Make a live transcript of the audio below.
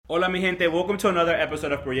Hola mi gente, welcome to another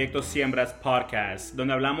episode of Proyecto Siembras podcast,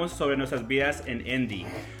 donde hablamos sobre nuestras vidas en indie.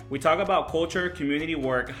 We talk about culture, community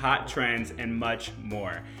work, hot trends, and much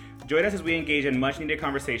more. Join us as we engage in much needed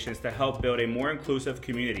conversations to help build a more inclusive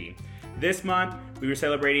community. This month, we were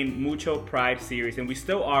celebrating Mucho Pride series, and we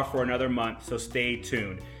still are for another month, so stay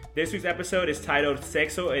tuned. This week's episode is titled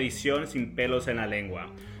Sexo edición sin pelos en la lengua.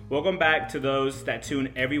 Welcome back to those that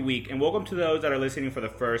tune every week, and welcome to those that are listening for the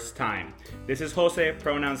first time. This is Jose,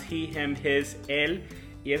 pronouns he, him, his, él,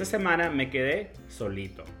 y esta semana me quedé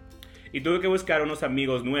solito. Y tuve que buscar unos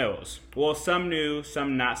amigos nuevos. Well, some new,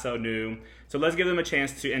 some not so new. So let's give them a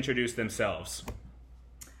chance to introduce themselves.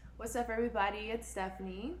 What's up, everybody? It's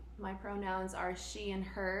Stephanie. My pronouns are she and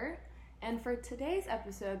her. And for today's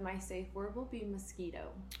episode, my safe word will be mosquito.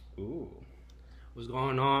 Ooh. What's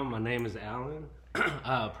going on? My name is Alan.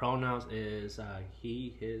 Pronouns is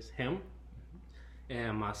he, his, him.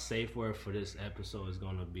 And my safe word for this episode is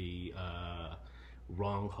going to be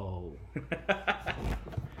wrong hole.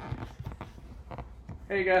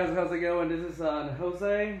 Hey guys, how's it going? This is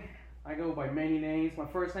Jose. I go by many names. My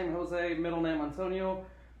first name Jose, middle name Antonio,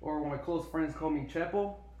 or my close friends call me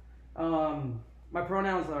Chepo. My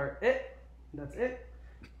pronouns are it. That's it.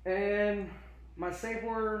 And my safe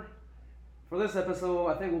word for this episode,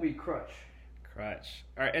 I think, will be crutch. Crutch.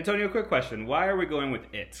 All right, Antonio, quick question. Why are we going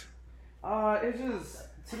with it? It's just,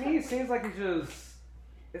 to me, it seems like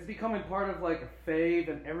it's becoming part of like a fave,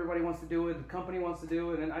 and everybody wants to do it. The company wants to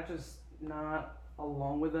do it, and I just not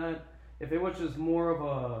along with that. If it was just more of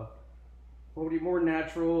a, what would be more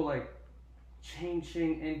natural, like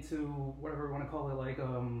changing into whatever we want to call it, like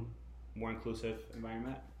More inclusive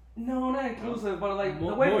environment? No, not inclusive, but like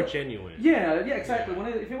more, the way more genuine. Yeah, exactly. Yeah.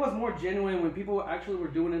 If it was more genuine, when people actually were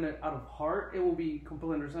doing it out of heart, it will be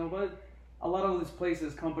completely understandable. But a lot of these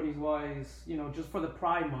places, companies-wise, just for the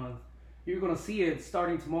Pride Month, you're gonna see it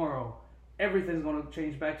starting tomorrow. Everything's gonna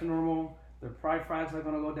change back to normal. Their Pride flags are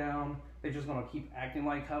gonna go down. They're just gonna keep acting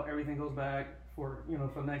like how everything goes back for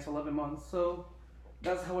the next 11 months. So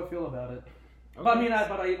that's how I feel about it. Okay.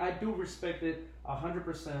 But I do respect it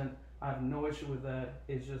 100%. I have no issue with that.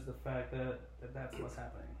 It's just the fact that that's what's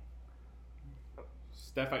happening.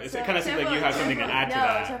 Steph, it kind of seems like you have something to add to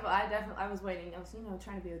that. No, I was waiting. I was,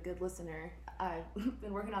 trying to be a good listener. I've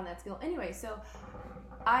been working on that skill. Anyway, so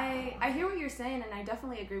I hear what you're saying, and I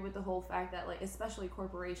definitely agree with the whole fact that, like, especially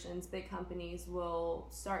corporations, big companies will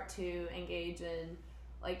start to engage in,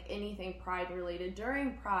 like, anything Pride related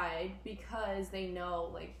during Pride because they know,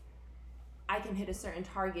 like, I can hit a certain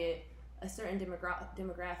target, a certain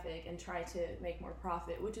demographic, and try to make more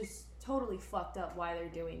profit, which is totally fucked up why they're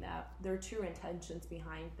doing that. Their true intentions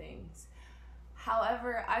behind things.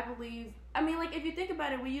 However, I believe, if you think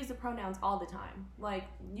about it, we use the pronouns all the time. Like,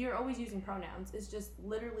 you're always using pronouns. It's just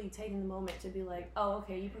literally taking the moment to be like, oh,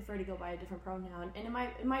 okay, you prefer to go by a different pronoun, and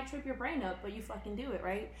it might trip your brain up, but you fucking do it,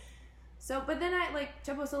 right? So, but then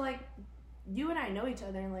Chepo, so, like, you and I know each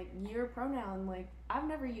other, and, like, your pronoun, like, I've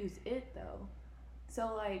never used it, though.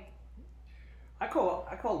 So, like, I call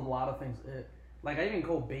a lot of things it. Like, I even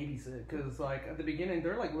call babies it, because, like, at the beginning,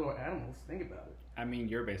 they're like little animals. Think about it. I mean,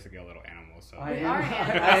 you're basically a little animal, so. We are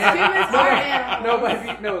animals. Humans are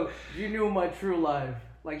animals. No, you knew my true life,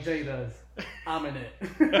 like Jay does. I'm in it.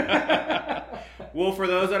 Well, for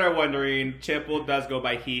those that are wondering, Chepo does go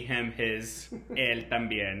by he, him, his, él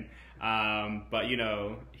también. But,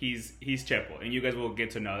 he's Chepo, and you guys will get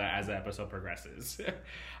to know that as the episode progresses.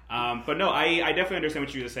 But no, I definitely understand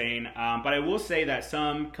what you were saying. But I will say that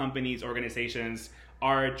some companies, organizations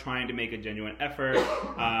are trying to make a genuine effort.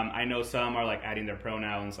 I know some are like adding their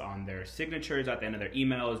pronouns on their signatures at the end of their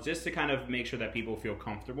emails just to kind of make sure that people feel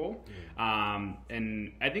comfortable.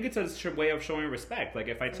 And I think it's a way of showing respect. Like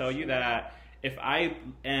if I tell you that if I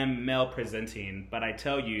am male presenting, but I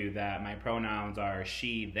tell you that my pronouns are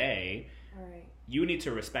she, they, right, you need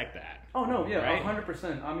to respect that. Oh no, yeah, right?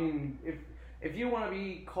 100%. I mean, if you want to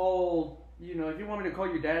be called, if you want me to call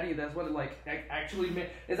your daddy, that's what it like actually meant.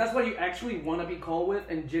 If that's what you actually want to be called with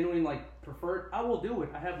and genuinely like prefer, I will do it.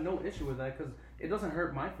 I have no issue with that because it doesn't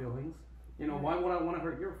hurt my feelings. Why would I want to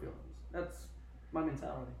hurt your feelings? That's my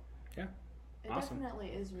mentality. Yeah. It awesome. Definitely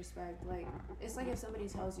is respect. Like, it's like if somebody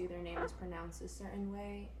tells you their name is pronounced a certain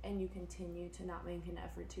way and you continue to not make an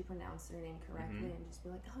effort to pronounce their name correctly and just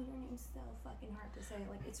be like, oh, your name's so fucking hard to say.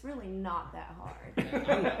 Like, it's really not that hard.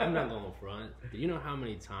 I'm not going to front. Do you know how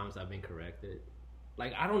many times I've been corrected?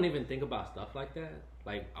 Like, I don't even think about stuff like that.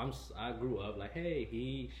 Like, I grew up like, hey,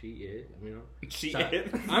 he, she, it, She, so,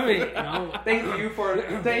 it? I mean, Thank you for.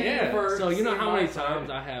 So, you know how many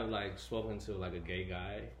times I have, like, spoken to, like, a gay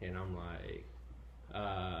guy, and I'm like,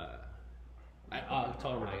 I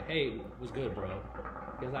told him like, hey, what's good, bro?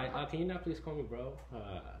 He was like, can you not please call me bro?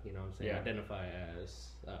 You know what I'm saying? Yeah. Identify as,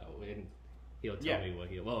 and he'll tell me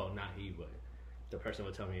what not he, but the person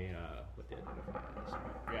will tell me what they identify as.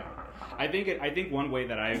 Yeah. I think one way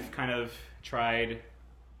that I've kind of tried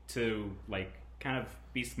to like kind of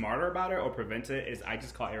be smarter about it or prevent it is I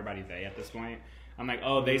just call everybody they at this point. I'm like,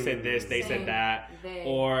 oh, they said this, they said that. They.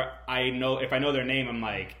 Or if I know their name, I'm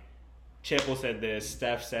like, Chipple said this,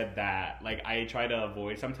 Steph said that. Like, I try to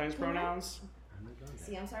avoid sometimes pronouns.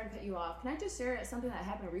 See, I'm sorry to cut you off. Can I just share something that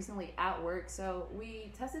happened recently at work? So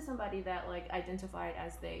we tested somebody that like identified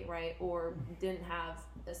as they, right, or didn't have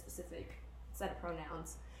a specific set of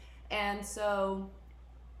pronouns, and so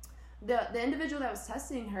the individual that was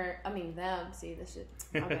testing them. See, this shit,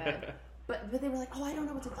 my bad. But they were like, oh, I don't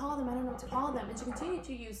know what to call them. And she continued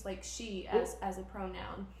to use like she as a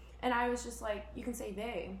pronoun, and I was just like, you can say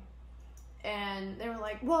they, and they were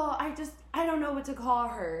like, well, I don't know what to call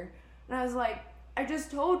her, and I was like, I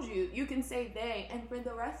just told you, you can say they. And for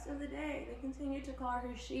the rest of the day, they continue to call her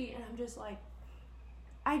she. And I'm just like,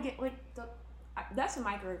 I get, like, that's a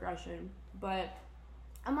microaggression. But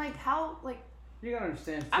I'm like, how, like... You gotta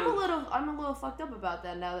understand, too. I'm a little fucked up about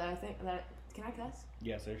that now that I think that... Can I cuss?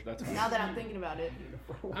 Yes, that's fine. Now that I'm thinking about it.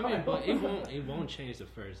 I mean, but it won't change the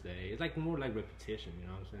first day. It's like more like repetition, you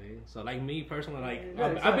know what I'm saying? So like me personally, like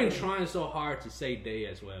I've been trying so hard to say they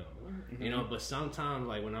as well, you know. But sometimes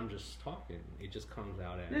like when I'm just talking, it just comes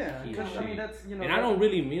out as he or she. I mean that's and I don't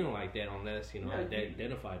really mean it like that unless they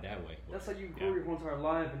identify that way. That's how you grew your whole entire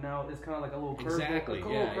life, and now it's kind of like a little curveball. Exactly.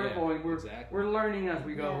 And we're learning as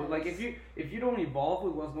we go. Yes. Like if you don't evolve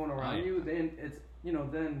with what's going around you, then it's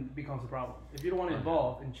then becomes a problem. If you don't want to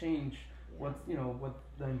evolve and change what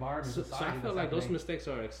the environment. So I feel like those mistakes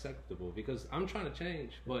are acceptable because I'm trying to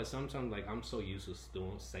change, but sometimes like I'm so used to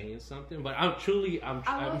saying something, but I'm truly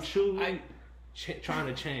trying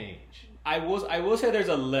to change. I will say there's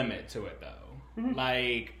a limit to it though. Mm-hmm.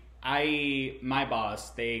 Like my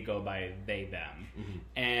boss, they go by they them,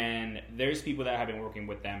 and there's people that have been working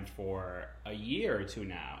with them for a year or two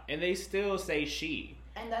now, and they still say she.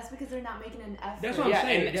 And that's because they're not making an effort. That's what I'm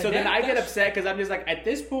saying. And so then I get upset because I'm just like, at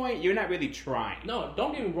this point, you're not really trying. No,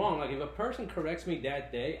 don't get me wrong. Like, if a person corrects me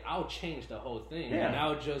that day, I'll change the whole thing. And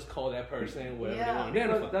I'll just call that person whatever they want to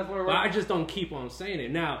identify. But I just don't keep on saying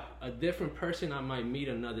it. Now, a different person I might meet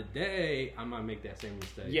another day, I might make that same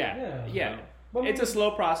mistake. Yeah. It's a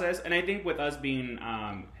slow process. And I think with us being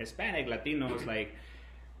Hispanic, Latinos, like,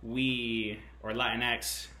 or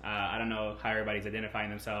Latinx, I don't know how everybody's identifying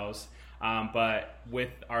themselves. But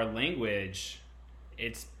with our language,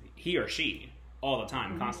 it's he or she all the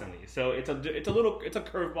time, constantly. So it's a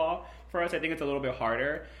curveball for us. I think it's a little bit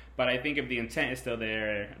harder, but I think if the intent is still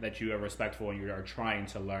there, that you are respectful and you are trying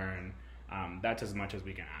to learn, that's as much as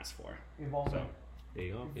we can ask for. Evolve. So there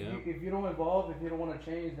you go. If you don't evolve, if you don't want to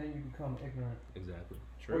change, then you become ignorant. Exactly.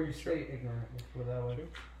 True. Or you stay ignorant. Let's put it that way. True.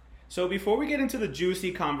 So before we get into the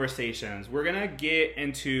juicy conversations, we're gonna get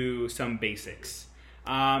into some basics.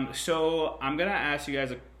 So I'm gonna ask you guys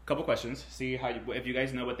a couple questions, see if you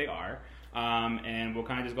guys know what they are, and we'll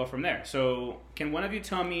kind of just go from there. So can one of you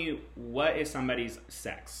tell me what is somebody's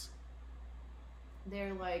sex?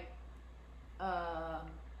 They're like, how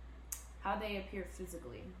they appear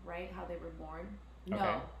physically, right? How they were born.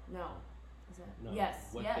 Okay. No. Is that? No,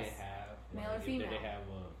 yes. What yes. they have. Male or female? They have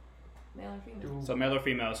male or female. So male or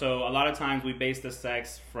female. So a lot of times we base the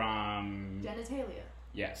sex from genitalia.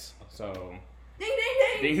 Yes. So.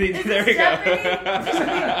 Ding ding ding! There we go. What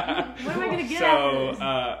am I gonna get out of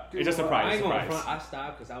this? It's a surprise. I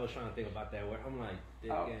stopped because I was trying to think about that word. I'm like,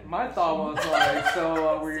 my thought was like,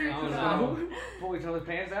 so we're just gonna pull each other's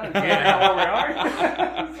pants down and get out where we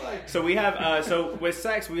are. So we have so with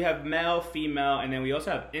sex we have male, female, and then we also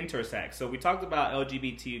have intersex. So we talked about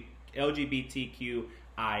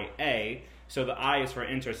LGBTQIA. So the I is for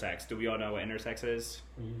intersex. Do we all know what intersex is?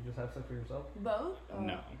 You just have sex for yourself? Both?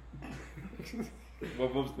 No.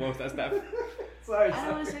 What was that stuff? Sorry. I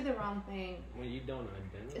don't want to say the wrong thing. When you don't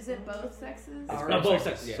identify. Is it both sexes? No, both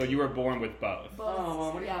sexes. Yeah. So you were born with both.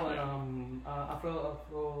 Both. What do you call it? Afro.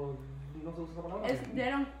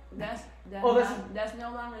 That's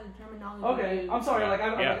no longer the terminology. Okay, I'm sorry.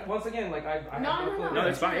 Like, once again, like I. No,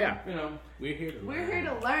 it's fine. Yeah. You know, we're here to learn. We're here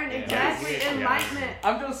to learn. Exactly. Enlightenment.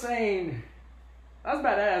 I'm just saying. That's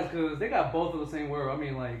badass because they got both of the same word. I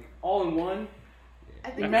mean, like all in one.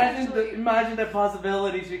 Imagine the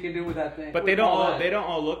possibilities you can do with that thing. But they don't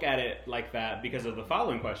all look at it like that because of the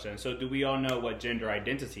following question. So do we all know what gender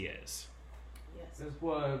identity is? Yes. It's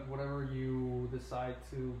whatever you decide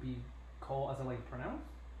to be called as in like pronouns.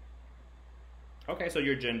 Okay, so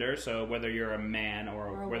your gender, so whether you're a man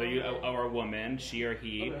or whether you or a woman, she or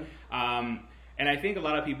he. Okay. And I think a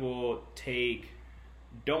lot of people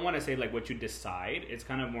don't want to say like what you decide. It's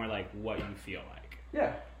kind of more like what you feel like.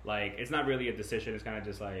 Yeah. Like it's not really a decision. It's kind of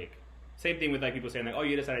just like same thing with like people saying like, oh,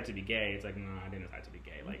 you decided to be gay. It's like, no, I didn't decide to be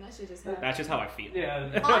gay. Like that's just how I feel. Yeah.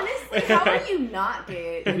 Honestly, how are you not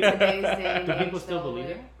gay in today's day and Do age? people still believe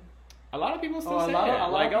it? A lot of people still say lot it.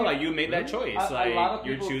 of Like, people- like you made that choice. Like a lot of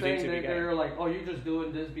you're people choosing think to be that gay. they're like, oh, you're just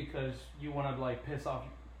doing this because you want to like piss off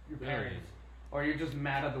your parents, or you're just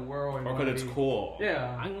mad at the world, and Or because it's cool.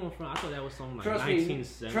 Yeah. I'm going from. I thought that was something like Trust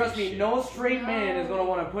 1970s. me, trust me. shit. No straight man is gonna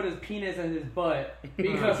want to put his penis in his butt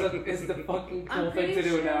because it's the fucking I'm cool thing to pretty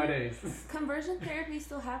do sure nowadays. Conversion therapy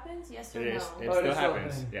still happens? Yes or It is. no? It Oh, still it's still a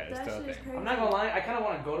happens. thing. Yeah, it's That still a shit is thing. crazy. I'm not gonna lie. I kind of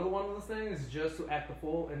want to go to one of those things just to act the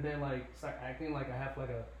fool, and then like start acting like I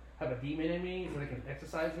have a demon in me so they can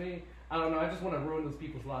exercise me. I don't know. I just want to ruin those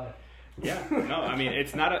people's lives. Yeah. No, I mean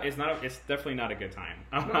it's definitely not a good time.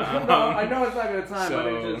 No, I know it's not a good time,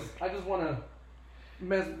 So- but I just want to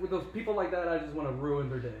mess with those people like that. I just want to ruin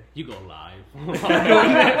their day. You go live.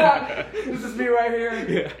 This is me right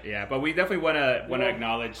here. Yeah, but we definitely want to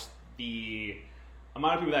acknowledge the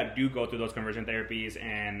amount of people that do go through those conversion therapies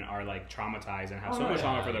and are like traumatized and have so much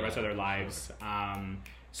trauma for the rest of their lives.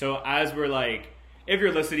 So as we're like, if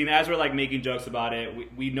you're listening, as we're like making jokes about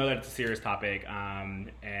it, we know that it's a serious topic,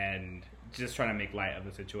 and just trying to make light of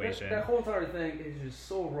the situation. That whole entire thing is just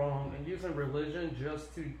so wrong, and using religion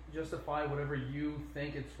just to justify whatever you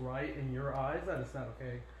think it's right in your eyes, that is not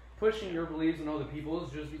okay. Pushing your beliefs on other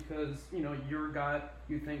people's just because, you know, your God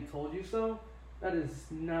you think told you so, that is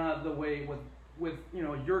not the way with you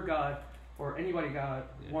know, your God or anybody God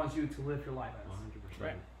wants you to live your life as. 100%.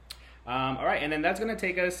 Right. All right, and then that's going to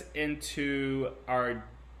take us into our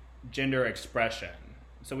gender expression.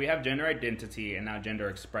 So we have gender identity and now gender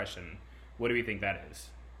expression. What do we think that is?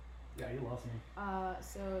 Yeah, you lost me.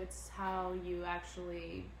 So it's how you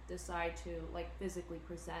actually decide to like physically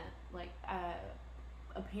present, like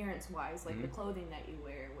appearance-wise, like the clothing that you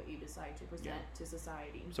wear, what you decide to present to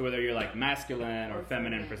society. So whether you're like masculine or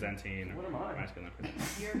feminine feminine. presenting, What am or I? masculine presenting.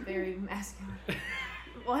 You're very masculine.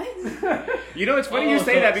 What? You know, it's funny you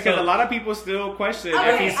say that because a lot of people still question if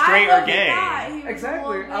Okay, he's straight I or gay. thought he was Exactly.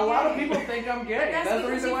 little bit A lot of gay. people think I'm But gay. that's the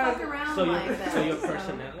because reason you why. fuck around So like your that. so your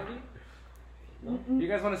personality? You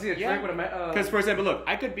guys want to see a trick Yeah. with a Because, for example, look,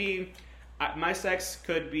 I could be, my sex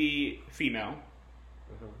could be female.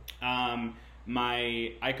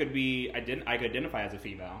 I could identify as a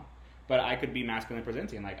female, but I could be masculine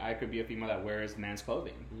presenting. Like I could be a female that wears man's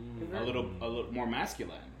clothing, a little more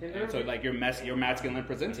masculine. And so like you're masculine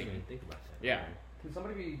presenting. I didn't think about that. Yeah, Can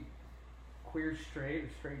somebody be queer straight or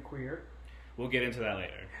straight queer? we'll get into that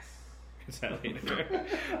later.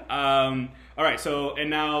 All right. So and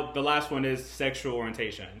now the last one is sexual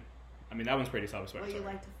orientation. I mean that one's pretty What self-explanatory. you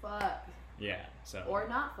like to fuck Yeah. So or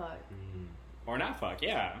not fuck. or not fuck.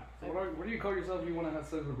 Yeah. So what do you call yourself if you want to have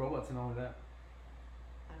sex with robots and all of that?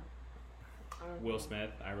 I don't Will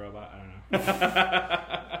Smith, iRobot. I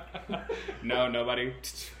don't know. No, nobody.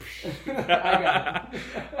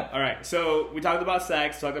 All right. So we talked about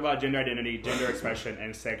sex, talked about gender identity, gender expression,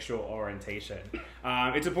 and sexual orientation.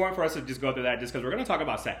 It's important for us to just go through that, just because we're going to talk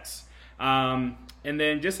about sex, and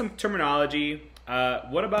then just some terminology.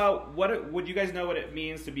 What would you guys know what it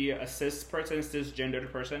means to be a cis person,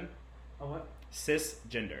 cisgendered person? A what?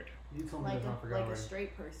 Cisgendered. You told me like this, I forgot a already.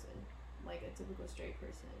 straight person, like a typical straight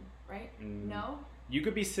person, right? Mm. No. You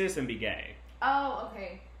could be cis and be gay. Oh,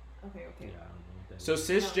 okay. Yeah, I don't know what that So is.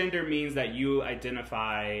 cisgender means that you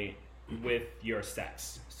identify with your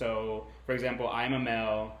sex. So, for example, I'm a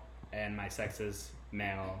male and my sex is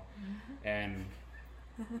male,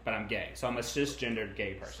 but I'm gay. So I'm a cisgendered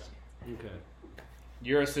gay person. Okay.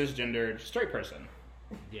 You're a cisgendered straight person.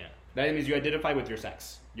 Yeah. That means you identify with your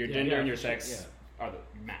sex. Your Yeah, gender yeah, and your for sure, sex are the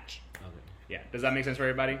match. Okay. Yeah. Does that make sense for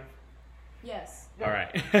everybody? Yes. All right.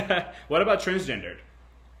 What about transgendered?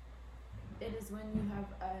 It is when you have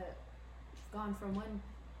gone from one.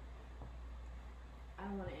 I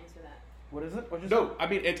don't want to answer that. What is it? What'd you No, I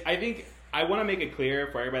mean, I think I want to make it clear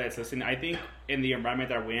for everybody that's listening. I think in the environment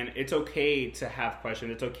that we're in, it's okay to have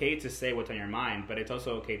questions. It's okay to say what's on your mind, but it's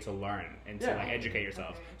also okay to learn and to Yeah. like educate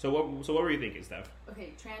yourself. Okay. So what were you thinking, Steph?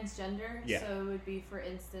 Okay, transgender. Yeah. So it would be, for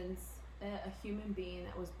instance, a human being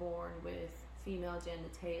that was born with female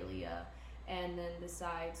genitalia and then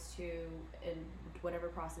decides to, in whatever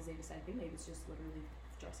process they decide, I think maybe it's just literally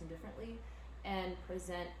dressing differently, and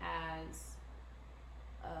present as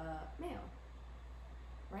male,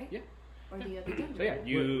 right? Yeah. Or the other gender. So yeah,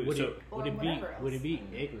 you would so it, Or would it be whatever would it be else.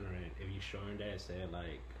 ignorant if you showing that said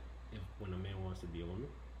like if when a man wants to be a woman?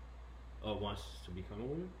 or wants to become a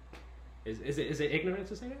woman? Is it ignorant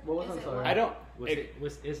to say that? What was Is I'm it sorry? what? I don't.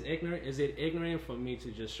 Is it ignorant for me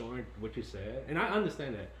to just show what you said? And I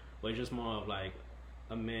understand that, but it's just more of like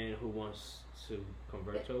a man who wants to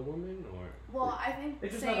convert to a woman, or Well, I think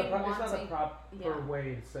It's just saying not the wanting, proper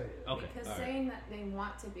way to say it. okay, because all right. saying that they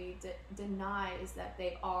want to be denies that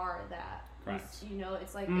they are that. Correct. You know,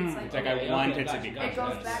 it's like It's like okay, I wanted to be. it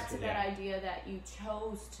goes back to that idea that you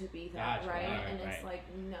chose to be that, Gotcha, right? alright, And it's right. like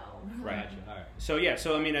no. Right. Gotcha, all right. So yeah,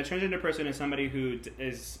 so I mean, a transgender person is somebody who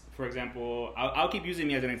is, for example, I'll keep using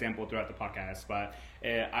me as an example throughout the podcast, but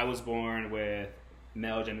I was born with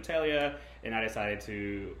male genitalia, and I decided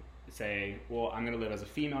to say, well, I'm going to live as a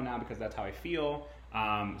female now because that's how I feel.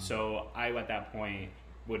 So I, at that point,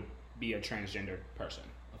 would be a transgender person.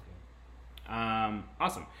 Okay.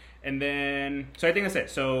 Awesome. And then, so I think that's it.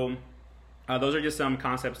 So those are just some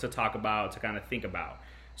concepts to talk about, to kind of think about.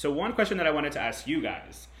 So one question that I wanted to ask you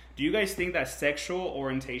guys, do you guys think that sexual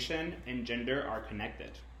orientation and gender are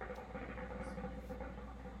connected?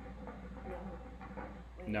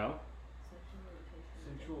 No?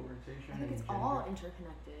 Sexual orientation. I think it's and all gender.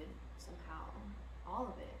 interconnected somehow. All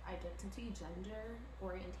of it. Identity, gender,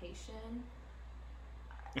 orientation.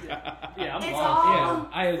 Yeah, I'm It's lost. all Yeah,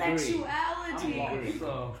 I agree. sexuality. I'm lost.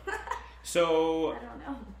 So So, I don't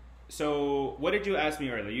know. so what did you ask me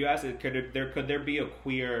earlier? You asked, could there be a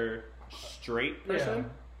queer straight person? Yeah.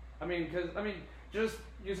 I mean, just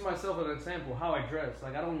using myself as an example, how I dress.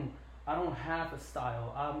 Like I don't have a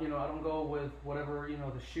style. I don't go with whatever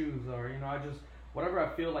the shoes are. I just whatever I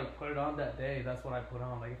feel like put it on that day. That's what I put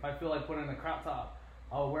on. Like if I feel like putting a crop top,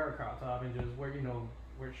 I'll wear a crop top and just wear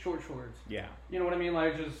wear short shorts. Yeah. You know what I mean?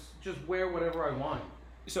 Like just wear whatever I want.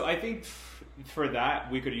 So I think for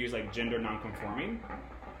that, we could use like gender nonconforming.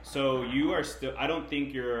 So you are still, I don't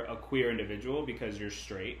think you're a queer individual because you're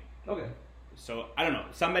straight. Okay. So I don't know.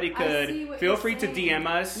 Somebody I see could what feel you're free to saying. DM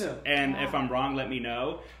us, Yeah. and Yeah. if I'm wrong, let me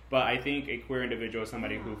know. But I think a queer individual is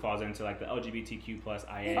somebody who falls into like the LGBTQ plus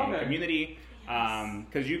IA Okay. community.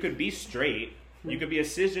 Because you could be straight, you could be a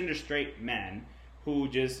cisgender straight man who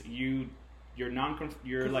just you're gender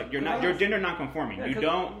nonconforming. Yeah, You 'cause-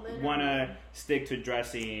 don't Literally. want to stick to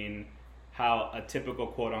dressing how a typical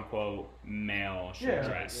quote unquote male should Yeah.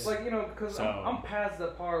 dress. Like because So- I'm past the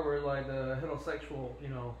part where like the heterosexual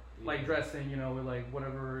like Yeah. dressing with like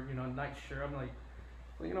whatever night shirt. I'm like,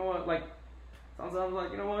 well, you know what, like sounds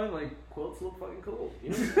like like quilts look fucking cool.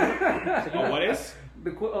 Oh, what is?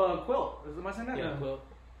 The quilt? Am I saying that? Yeah, quilt.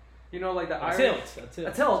 Like the A Irish. tilt.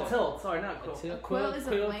 A tilt. Sorry, not quilt. tilt. Quilt is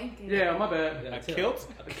a blanket. Yeah, my bad. Yeah, A tilt. kilt?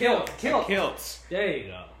 A kilt. A kilt. There you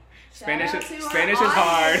go. Spanish Shout is out to our Spanish is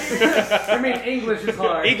hard. audience. I mean, English is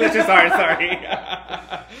hard. English is hard. Sorry.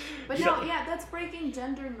 But no, yeah, that's breaking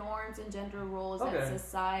gender norms and gender roles that Okay.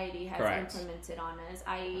 society has Correct. implemented on us,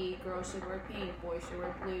 i.e., girls should wear pink, boys should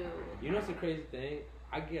wear blue. You know what's the crazy thing?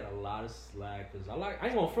 I get a lot of slack because I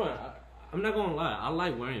ain't gonna front. I'm not gonna lie. I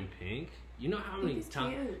like wearing pink. You know how many Pink is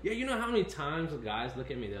times? cute. Yeah, you know how many times the guys look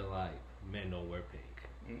at me? They're like, "Men don't wear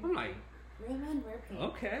pink." I'm like, Real men wear pink.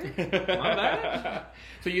 okay, my bad.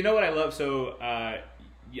 So you know what I love? So I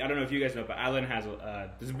don't know if you guys know, but Alan has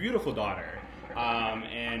this beautiful daughter,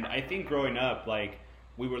 and I think growing up, like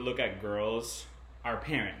we would look at girls. Our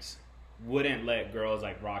parents wouldn't let girls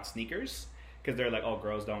like rock sneakers because they're like, "Oh,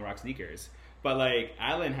 girls don't rock sneakers." But like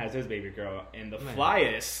Alan has his baby girl in the Man.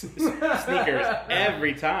 flyest sneakers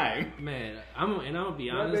every time. Man, I'm gonna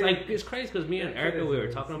be My honest. baby- Like it's crazy because me and That Erica kid we is were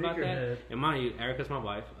a talking about that. sneakerhead. And mind you, Erica's my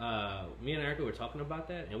wife. Me and Erica were talking about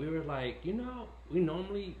that, and we were like, we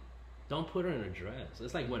normally don't put her in a dress.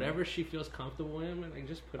 It's like whatever she feels comfortable in, like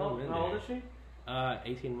just put her in there. How old is she?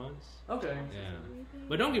 18 months. Okay. Yeah.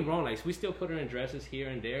 But don't get me wrong, like we still put her in dresses here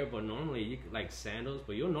and there, but normally you could, like sandals,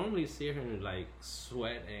 but you'll normally see her in like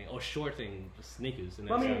sweat or shorts and sneakers. And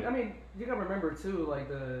Well, that's I mean, you gotta remember too, like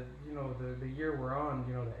the year we're on,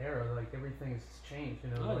 the era, like everything's changed,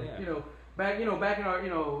 Oh, like, yeah. back in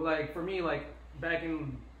our, like for me, like back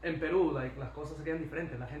in Peru, like las cosas se quedan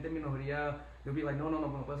diferentes. La gente en minoría, they'll be like, no le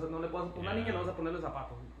puedes, una niña no vas a ponerle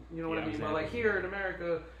zapatos. You know what Yeah, I mean? exactly. But like here in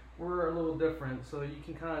America, we're a little different, so you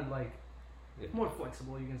can kind of like more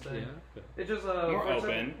flexible, you can say. Yeah. It's just More for example-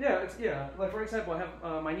 open. Yeah. Like for example, I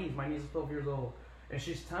have my niece. My niece is 12 years old, and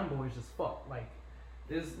she's tomboyish as fuck. Like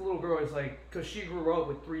this little girl is like, cause she grew up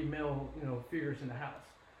with 3 male, figures in the house,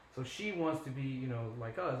 so she wants to be,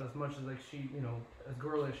 like us as much as like she, as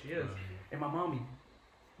girl as she is. And my mom be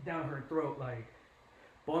down her throat like,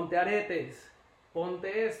 ponte aretes, ponte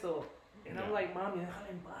esto, And I'm like, Mommy, déjala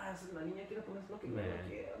en paz. La niña quiere ponerse lo que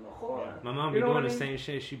quiera, no joda. My mom be doing the same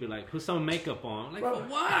shit. She'd be like, put some makeup on. Like, for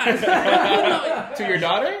what? To your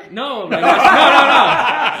daughter? No. Like,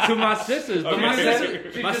 no. To my sisters. But my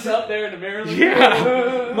She's just up there in the mirror. Like,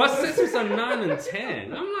 yeah. My sisters are 9 and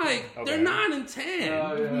 10. I'm like, they're 9 and 10.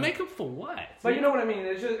 Oh, yeah. Makeup for what? But you know what I mean?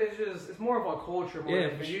 It's more of a culture. More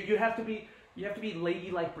Yeah. than you have to be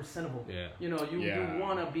ladylike, presentable. Yeah. You know, you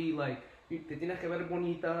want to be like, te tienes que ver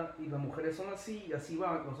bonita, y las mujeres son así, y así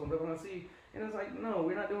van, los hombres van así. And it's like, no,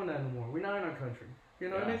 we're not doing that anymore. We're not in our country. You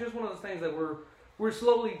know, and it's just one of those things that we're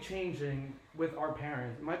slowly changing with our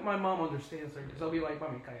parents. My mom understands her, because I'll be like,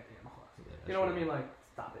 Mommy, cállate, no jodas. You know what I mean? Like,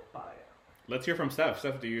 stop it, bye. Let's hear from Steph.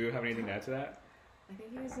 Steph, do you have anything to add to that? I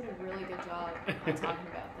think you guys did a really good job on talking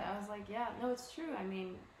about that. I was like, yeah, no, it's true. I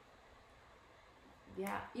mean,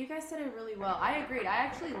 yeah, you guys said it really well. I agreed. I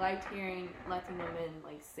actually liked hearing Latin women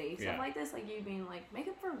like say stuff like this, like you being like,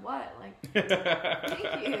 makeup for what? Like,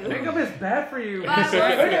 thank you. Makeup is bad for you. But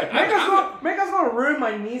Makeup's gonna ruin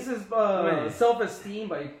my niece's self-esteem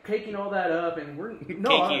by caking all that up, and we're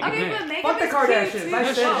okay, but makeup fuck the is Kardashians. cute too.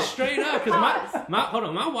 I said it. Straight up, because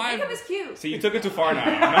my wife. Makeup is cute. So you took it too far now.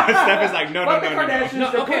 Steph is like, no.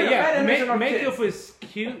 Okay, Makeup is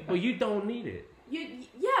cute, but you don't need it.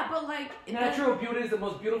 Yeah, but like natural beauty is the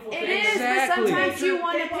most beautiful thing. It is, Exactly. but sometimes you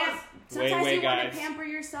want to guys. pamper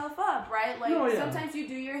yourself up, right? Like sometimes you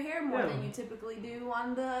do your hair more than you typically do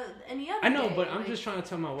on any other. I know, day. but I'm just trying to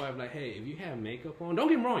tell my wife, like, hey, if you have makeup on, don't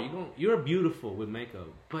get me wrong, you're beautiful with makeup,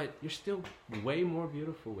 but you're still way more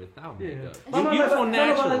beautiful without makeup. You're beautiful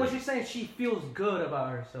naturally. Like what she's saying, she feels good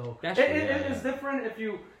about herself. It's different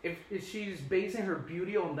if she's basing her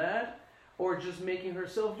beauty on that. Or just making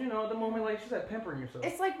herself, you know, at the moment, like she said, pampering yourself.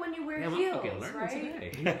 It's like when you wear heels,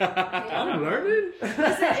 right? I'm learning.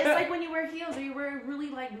 Listen, it's like when you wear heels or you wear a really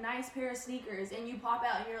like nice pair of sneakers and you pop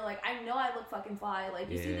out and you're like, I know I look fucking fly. Like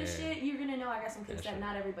you see this shit, you're gonna know I got some kicks that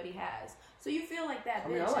not everybody has. So you feel like that. I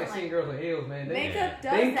mean, I like seeing girls with heels, man. Makeup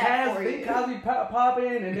does that for you. They be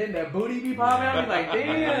popping, and then that booty be popping. I'm like,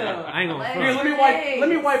 damn. I ain't gonna Here, front. let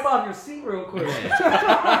me wipe off your seat real quick.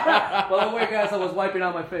 Well, the way, guys, I was wiping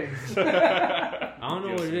out my face. I don't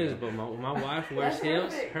know what it is, but my wife wears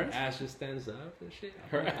heels. Her ass just stands up and shit.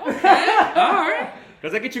 Okay, all right.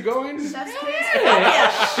 Does that get you going? Chef's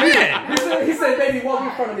Shit. He said, baby, walk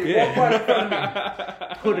in front of me. Walk right in front of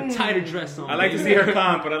me. Put a tighter dress on. I like to see her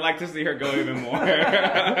comp, but I'd like to see her go even more.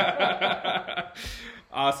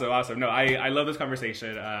 Awesome. No, I love this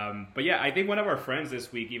conversation. But yeah, I think one of our friends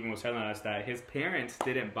this week even was telling us that his parents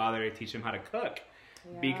didn't bother to teach him how to cook.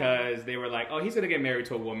 Yeah. Because they were like, oh, he's going to get married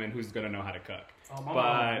to a woman who's going to know how to cook. Oh,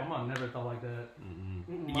 my mom never thought like that.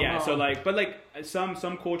 Yeah, so like, but like some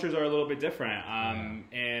cultures are a little bit different.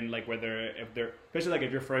 And like if they're, especially like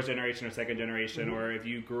if you're first generation or second generation, or if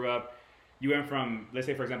you grew up, you went from, let's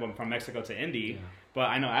say for example, from Mexico to Indy. Yeah. But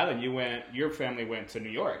I know, Alan, your family went to New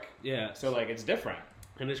York. Yeah. So like it's different.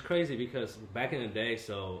 And it's crazy because back in the day,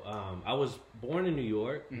 I was born in New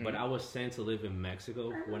York, but I was sent to live in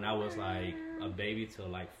Mexico when I was like a baby till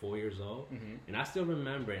like 4 years old. And I still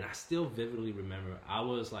remember, and I still vividly remember, I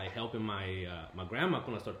was like helping my grandma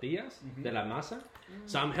con las tortillas de la masa.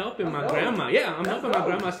 So I'm helping my grandma. Yeah, I'm helping my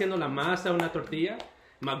grandma haciendo la masa, una tortilla.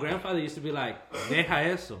 My grandfather used to be like, deja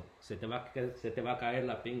eso, se te va a caer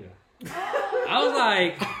la pinga. I was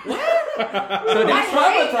like, what? So that's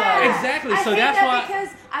why. Exactly. So that's why. Because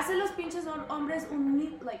hace los pinches hombres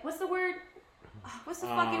like, what's the word? What's the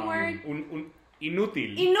fucking word?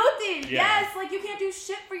 Inútil. Inútil. Yeah. Yes, like you can't do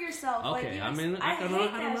shit for yourself. Okay, like, I hate know that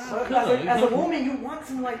how shit. to As a woman, you want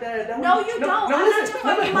something like that. No, you don't. I'm not your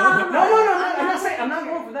fucking mom. No. I'm not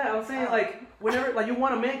going for that. I'm saying like whenever like you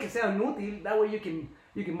want a man que sea inútil, that way you can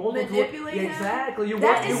mold him. Manipulate him. Exactly.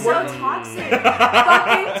 That is so toxic.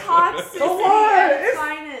 Fucking toxic. So what? It's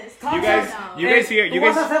finest. You guys hear? You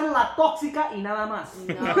guys vas a ser la tóxica y nada más.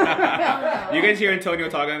 No. You guys hear Antonio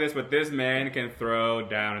talking this, but this man can throw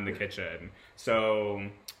down in the kitchen. So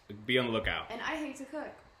be on the lookout. And I hate to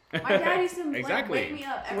cook. My dad used to Exactly. wake me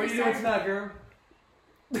up every What are you doing Saturday. tonight, girl?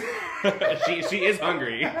 she is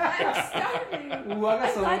hungry. I'm starving. Ooh, I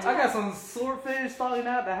got some swordfish falling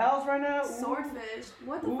out the house right now. Ooh. Swordfish?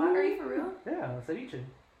 What the fuck? Are you for real? Yeah, ceviche.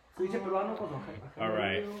 Ceviche peruano con All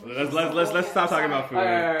right, let's stop talking about food.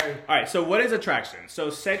 All right. So what is attraction? So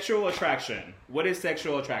sexual attraction. What is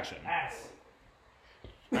sexual attraction? Ass.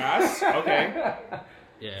 Ass? Okay.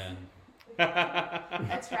 Yeah.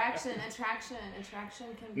 Attraction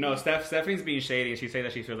can be... No, Stephanie's being shady and she's saying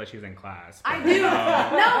that she feels like she's in class. I do.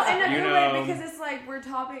 No, in a good way, because it's like we're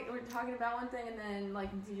talking about one thing and then like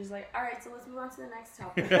you're just like, all right, so let's move on to the next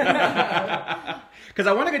topic. Because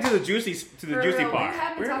I want to get to the juicy part. We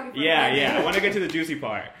have been talking for Yeah. I want to get to the juicy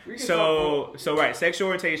part. So right, sexual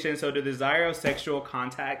orientation. So the desire of sexual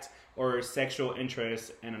contact or sexual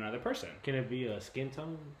interest in another person. Can it be a skin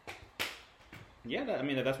tone? Yeah, that's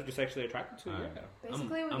what you're sexually attracted to. Right. Yeah.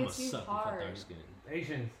 Basically, I'm a sucker for dark skin.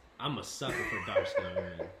 Asians. I'm a sucker for dark skin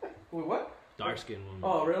women. Wait, what? Dark skin women.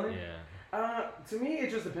 Oh, really? Yeah. To me, it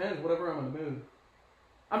just depends. Whatever I'm in the mood.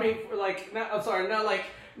 I mean, like, not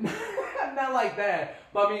like that.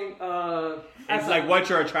 But I mean, it's like what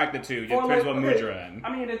you're attracted to. It depends what mood you're in. I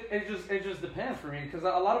mean, it just depends for me because a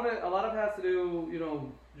lot of it has to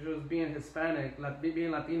do, just being Hispanic, being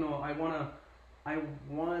Latino. I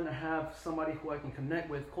want to have somebody who I can connect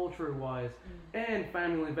with culture-wise and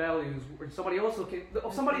family values. Or somebody also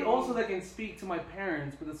that can speak to my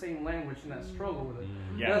parents with the same language and that struggle with it.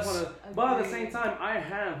 Yes. But at the same time, I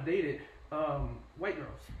have dated white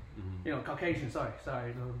girls. Caucasian. Sorry.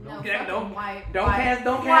 Don't cancel me. White.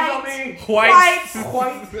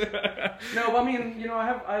 No, but I mean,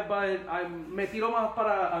 I me tiro más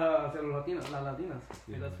para las latinas.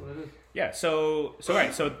 Yeah, that's what it is. Yeah. So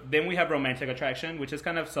then we have romantic attraction, which is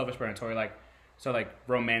kind of self-explanatory, like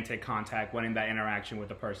romantic contact, wanting that interaction with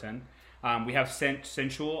the person. We have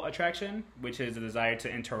sensual attraction, which is the desire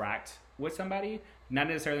to interact with somebody, not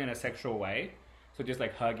necessarily in a sexual way, so just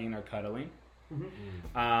like hugging or cuddling.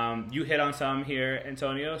 You hit on some here,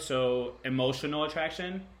 Antonio. So emotional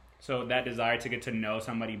attraction, so that desire to get to know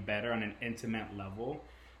somebody better on an intimate level,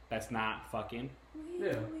 that's not fucking.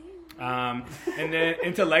 Yeah. And then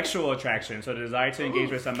intellectual attraction, so the desire to engage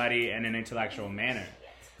with somebody in an intellectual manner.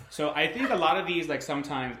 So I think a lot of these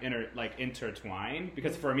sometimes intertwine,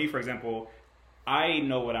 because for me, for example, I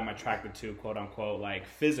know what I'm attracted to, quote unquote,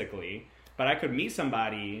 physically, but I could meet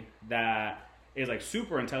somebody that is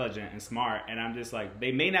super intelligent and smart, and I'm just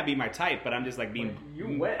they may not be my type, but I'm just I'm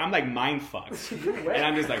mind fucked. And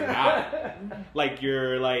I'm just wow.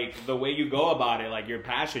 You're the way you go about it, your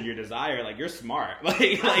passion, your desire, you're smart.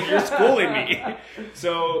 You're schooling me.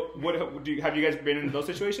 So have you guys been in those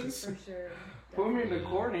situations? For sure. Put me in the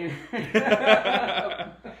corner.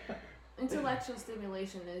 Intellectual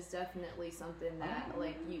stimulation is definitely something that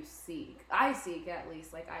you seek. I seek, at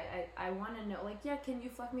least. I want to know, can you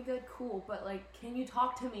fuck me good? Cool, but can you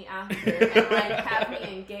talk to me after and have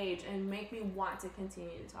me engage and make me want to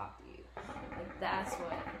continue to talk to you? That's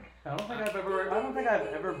what. I don't think I've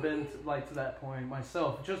ever been to that point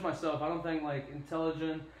myself. Just myself. I don't think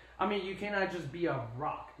intelligent. I mean, you cannot just be a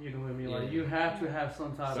rock. You know what I mean? You have to have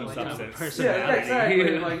some type of substance. Yeah, exactly.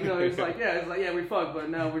 It's we fuck, but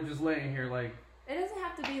now we're just laying here It doesn't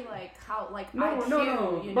have to be how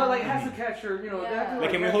no. But it has to catch your,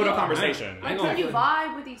 can we hold a conversation? Can you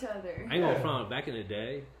vibe with each other? I ain't gonna front. Back in the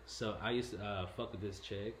day, so I used to fuck with this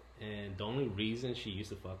chick, and the only reason she used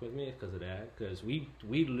to fuck with me is because of that. Because we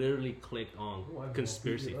literally clicked on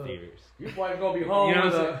conspiracy theories. Your wife's gonna be home. You know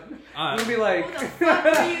what I'm saying? You'll be like,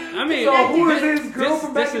 I mean, so who is this girl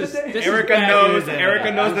from back in the day?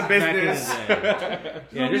 Erica knows the business.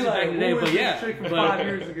 Yeah, this is back in the day, but yeah, from 5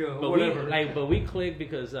 years ago, but whatever. But we clicked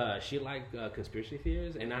because she liked conspiracy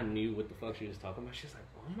theories, and I knew what the fuck she was talking about. She's like,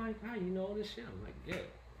 "Oh my god, you know all this shit?" I'm like, "Yeah."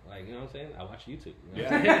 You know what I'm saying? I watch YouTube. You know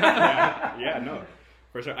Yeah, no,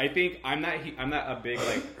 for sure. I think I'm not a big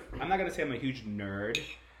I'm not gonna say I'm a huge nerd,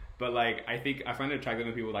 but I think I find it attractive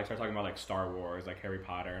when people start talking about Star Wars, Harry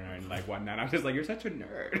Potter, and whatnot. I'm just you're such a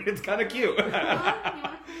nerd. It's kind of cute. You want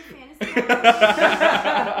to play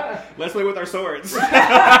fantasy? Let's play with our swords. They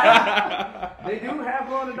do have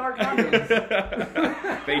glow-in-the-dark diamonds.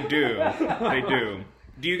 They do.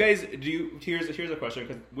 Here's a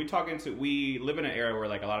question, because we live in an era where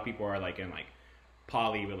a lot of people are in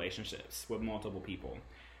poly relationships with multiple people.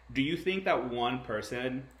 Do you think that one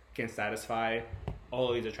person can satisfy all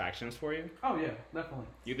of these attractions for you? Oh yeah, definitely.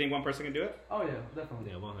 You think one person can do it? Oh yeah,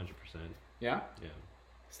 definitely. Yeah, 100%. Yeah? Yeah.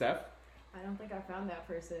 Steph? I don't think I found that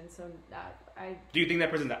person, so I. Do you think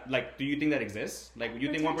that person do you think that exists?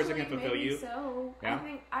 You think one person can fulfill maybe you? So Yeah?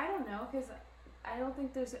 I don't know, because I don't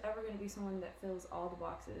think there's ever going to be someone that fills all the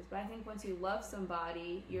boxes. But I think once you love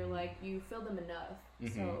somebody, you're you fill them enough,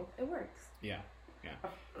 so it works. Yeah.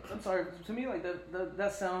 I'm sorry. To me,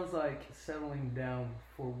 that sounds like settling down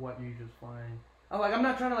for what you just find. I'm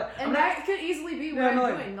not trying to And that could easily be what I'm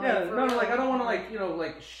doing. I don't want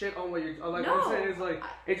to shit on what you're. What I'm saying is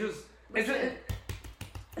it just. We're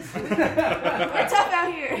tough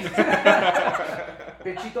out here.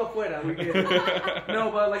 Pechito afuera. We get it.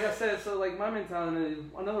 No, but like I said, so like my mentality is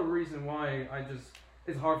another reason why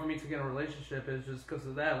it's hard for me to get in a relationship is just because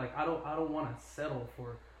of that. Like I don't want to settle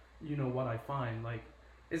for, what I find. Like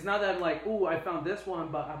it's not that like, ooh, I found this one,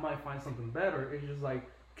 but I might find something better. It's just like,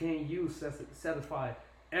 can you satisfy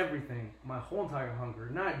everything, my whole entire hunger,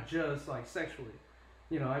 not just like sexually.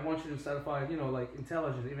 I want you to satisfy, like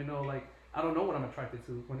intelligence, even though like I don't know what I'm attracted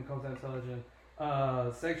to when it comes to intelligence.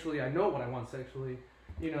 Sexually, I know what I want sexually,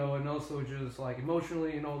 and also just like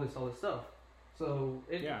emotionally and all this stuff. So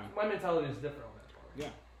my mentality is different on that part. Yeah.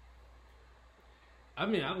 I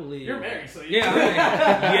mean, I believe you're married, so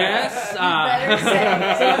yes.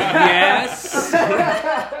 Yes.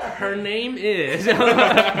 Her name is.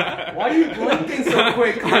 Why are you blinking so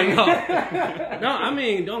quick? I know. No, I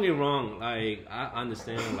mean, don't get me wrong. Like, I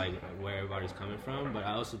understand like where everybody's coming from, but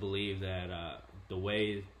I also believe that the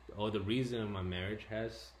reason my marriage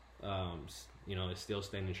has, is still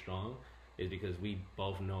standing strong, is because we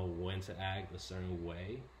both know when to act a certain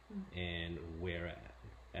way and where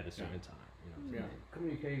at a certain time.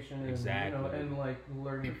 Communication, exactly, and like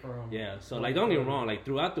learning from. Yeah, so like don't get me wrong. Like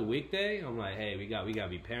throughout the weekday, I'm like, hey, we got to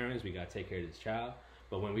be parents. We got to take care of this child.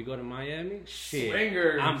 But when we go to Miami, shit,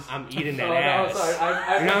 swingers. I'm eating that ass. No,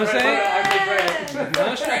 sorry. You know what I'm saying?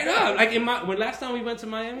 No, straight up. Like when last time we went to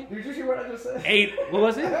Miami, did you hear what I just said? What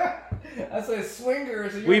was it? I said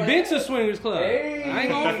swingers. We've been to swingers club. Hey. I ain't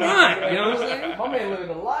gonna front. You know what I'm saying? My man living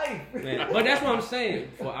a life. Man, but that's what I'm saying.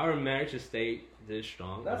 For our marriage to stay this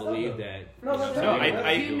strong, I believe that. No,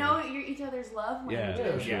 that's you know you're each other's love when you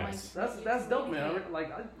do. Yes. That's dope, man.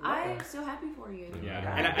 I'm so happy for you.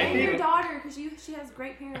 Yeah. And I think your daughter, because she has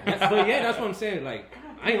great parents. But yeah, that's what I'm saying. Like,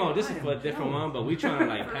 I ain't gonna. This is for a different one, but we trying to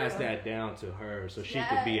like pass that down to her so she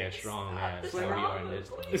could be as strong as we are in this.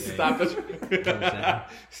 Stop the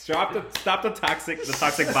toxic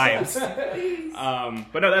vibes.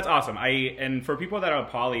 But no, that's awesome. And for people that are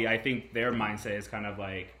poly, I think their mindset is kind of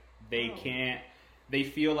like they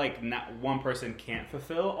feel like not one person can't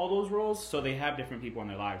fulfill all those roles, so they have different people in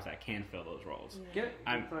their lives that can fill those roles. Can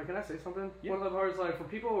I say something? Yeah. One of the parts, like for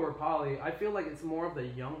people who are poly, I feel like it's more of the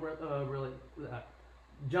younger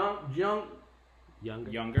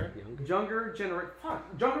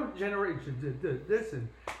generation. Listen.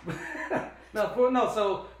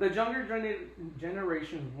 So the younger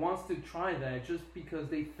generation wants to try that just because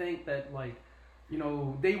they think that like.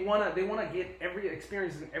 They wanna get every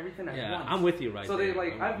experience and everything at once. Yeah, I'm with you right so there. So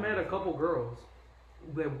I've met a couple girls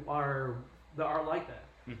that are like that,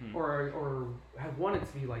 or have wanted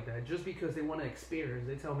to be like that, just because they want to experience.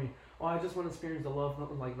 They tell me, "Oh, I just want to experience the love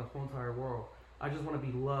of like the whole entire world. I just want to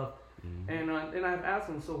be loved." And I've asked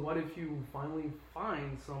them, "So what if you finally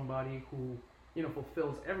find somebody who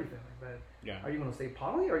fulfills everything like that? Yeah. Are you gonna stay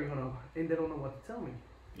poly, or are you gonna?" And they don't know what to tell me.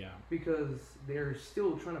 Yeah. Because they're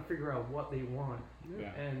still trying to figure out what they want.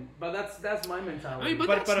 Yeah. But that's my mentality. I mean, but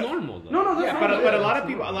that's normal though. No, that's normal. But a lot of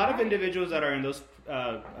people, a lot of individuals that are in those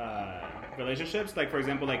relationships, like for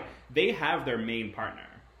example, like they have their main partner.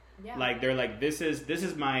 Yeah. Like they're like, this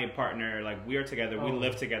is my partner. Like we are together. We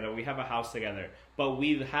live together. We have a house together. But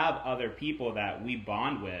we have other people that we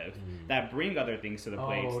bond with that bring other things to the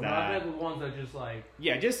place. Not the ones that just like.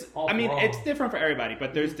 Yeah, just I mean, it's different for everybody,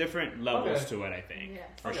 but there's different levels to it. I think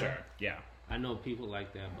for sure. Yeah. I know people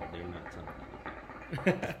like that, but they're not telling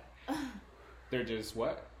me. They're just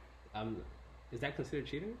what? Is that considered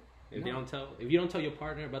cheating? If you don't tell your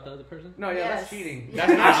partner about the other person? No, that's cheating.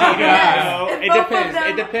 That's not cheating. No, it depends.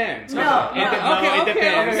 It depends. No. It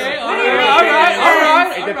depends. Okay. All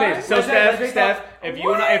right. It depends. So Steph, if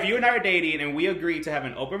you and I are dating and we agree to have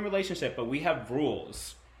an open relationship, but we have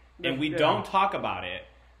rules and we don't talk about it,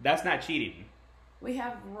 that's not cheating. We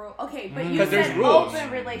have rules. Okay, but you said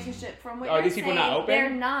open relationship. From what you're these people saying, not open? They're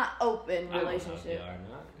not open relationship. They are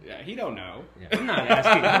not. Yeah, he don't know. Yeah, I'm not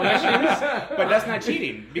asking questions. But that's not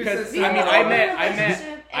cheating because I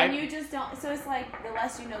met. And you just don't. So it's like the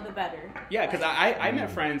less you know, the better. Yeah, because I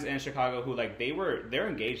met friends in Chicago who like they're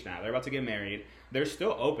engaged now. They're about to get married. They're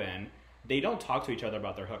still open. They don't talk to each other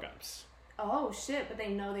about their hookups. Oh shit! But they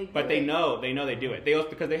know they do. But they know they do it.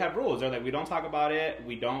 Because they have rules. They're like, we don't talk about it.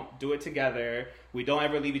 We don't do it together. We don't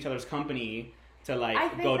ever leave each other's company to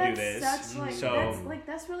like go do this. That's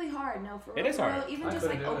really hard. No, for real. It is hard. Even just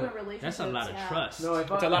like open relationships. That's a lot of trust. No,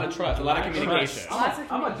 it's a lot of trust, a lot of communication.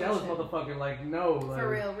 I'm a jealous motherfucker. Like no. For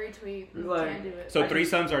real, retweet. Can't do it. So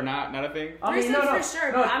threesomes are not a thing. Threesomes for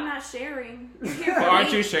sure, but I'm not sharing. You're here for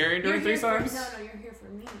aren't you sharing during threesomes? No, you're here for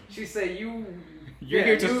me. She said you. You're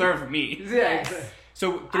here to serve me. Yeah.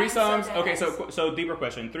 So threesomes. Okay, so deeper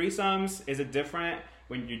question. Threesomes, is it different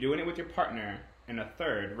when you're doing it with your partner and a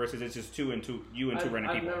third versus it's just you and two random people?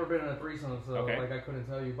 I've never been in a threesome, so Okay. like I couldn't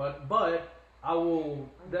tell you. But I will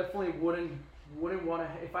definitely wouldn't want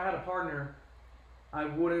to if I had a partner. I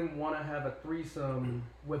wouldn't want to have a threesome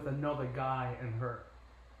with another guy and her.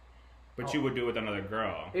 But you would do it with another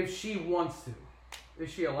girl. If she wants to.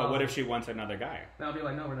 If she allows. But what if she wants another guy? Then I'll be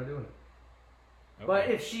like, no, we're not doing it. Okay. But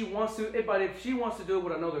if she wants to, if she wants to do it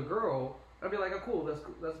with another girl, I'll be like, oh, cool, that's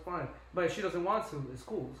fine. But if she doesn't want to, it's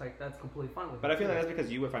cool. It's like that's completely fine with me. But I feel like that's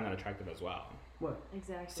because you would find that attractive as well. What?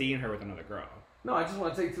 Exactly. Seeing her with another girl. No, I just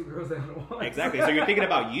want to take two girls down at once. Exactly. So you're thinking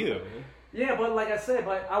about you. Yeah, but like I said,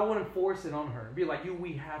 but I wouldn't force it on her. Be like,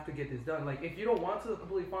 we have to get this done. Like, if you don't want to, it's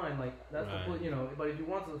completely fine. Like, that's Right. completely, But if you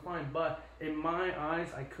want to, it's fine. But in my eyes,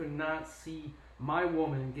 I could not see my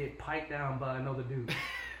woman get piped down by another dude.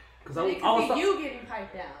 Because It could be you getting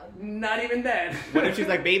piped down. Not even that. What if she's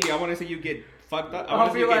like, baby, I want to see you get fucked up. I I'll want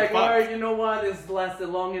to see be you get like, fucked. alright, you know what? This lasted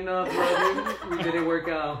long enough, brother. We didn't work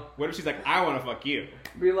out. What if she's like, I want to fuck you?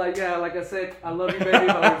 Be like, yeah, like I said, I love you, baby, but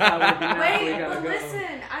it's not working out. so we Wait, gotta but go.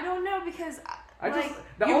 listen, I don't know because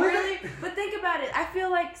The you only really. thing- But think about it. I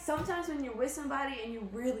feel like sometimes when you're with somebody and you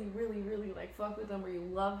really, really, really like fuck with them or you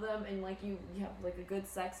love them and like you have like a good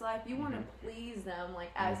sex life, you want to please them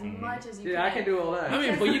like as much as you can. Yeah, I can do all that. I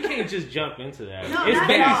mean, but you can't just jump into that. No, It's not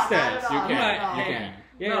baby at all, steps. not You at all, can. not at all. You can.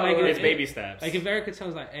 Yeah, No, like It's baby steps. Like if Erica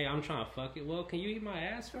tells like, "Hey, I'm trying to fuck it," well, can you eat my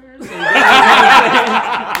ass first? And then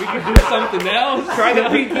we can do something else. Try the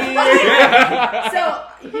pinky. So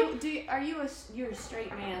you're a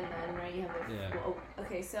straight man then, right? You have a Yeah. well,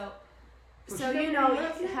 okay, so she you doesn't know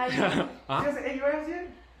have to? how you Huh? She hasn't ate your ass yet?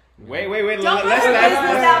 Wait. don't put Let's her business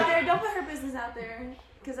let's- out there. Don't put her business out there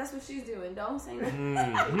because that's what she's doing. Don't say that.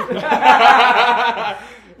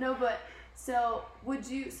 No, but so would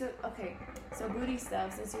you? So okay, so booty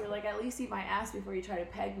stuff. Since you were like, at least eat my ass before you try to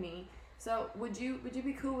peg me. So would you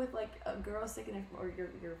be cool with like a girl sticking or your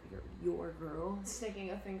girl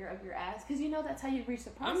sticking a finger up your ass? Because you know that's how you reach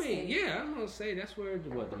the I prostate. mean, yeah, I'm gonna say that's where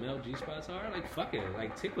the male G spots are. Like, fuck it,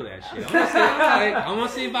 like tickle that shit. I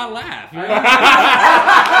want to see if I laugh. You know?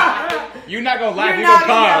 You're not gonna laugh. You're You're not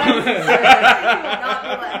gonna gonna come. laugh. You will not be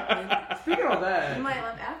laughing. Speaking of that, You might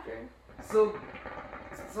laugh after. So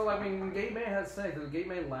I mean, when gay men have sex, do gay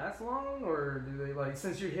men last long, or do they like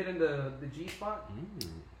since you're hitting the G spot?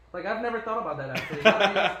 Like I've never thought about that actually.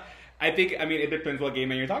 I mean, it depends what gay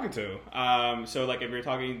man you're talking to. So like if you're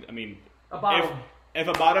talking, I mean, A bottom. if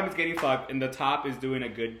a bottom is getting fucked and the top is doing a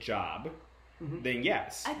good job, then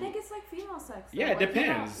yes. I think it's like female sex. though. Yeah, it Like,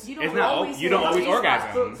 depends. You don't It's not always you don't hit always the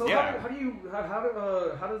G-spot. orgasm. So Yeah.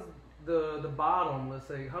 how does the bottom, let's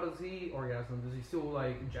say, how does he orgasm? Does he still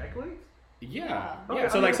like ejaculate? Yeah. Yeah. Yeah. Okay,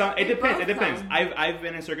 So I like mean, some it they depends. both It depends. come. I've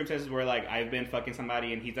been in circumstances where like I've been fucking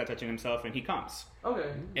somebody and he's not touching himself and he comes. Okay.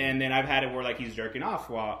 And then I've had it where like he's jerking off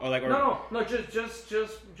while or like or No,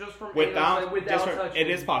 just from without anus, like, just for, touching. it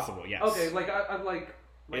is possible, yes. Okay, like I'm like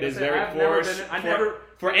It I is said, very I've never for, been. I for, never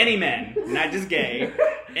for any man, not just gay,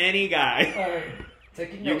 any guy. Alright,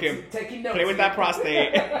 taking You notes. can taking notes. Play with that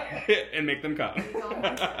prostate and make them come.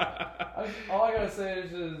 All I gotta say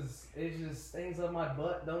is just things up my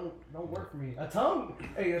butt don't work for me. A tongue,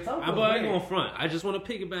 hey, a tongue. I feels ain't great. gonna front. I just want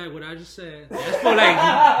to piggyback what I just said.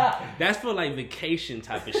 That's for like vacation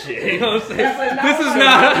type of shit. You know what I'm saying? That's like, now This is I'm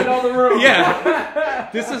not. in all the room. Yeah.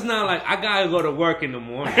 This is not like I gotta go to work in the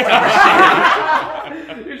morning. You're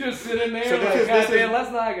just sitting there So this like, is- God this is- damn,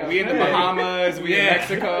 let's not go. We in the Bahamas, we in Yeah.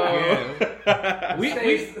 Mexico. we,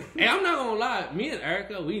 Stays- and I'm not gonna lie. Me and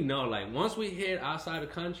Erica, we know like once we hit outside the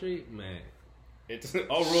country, man. It's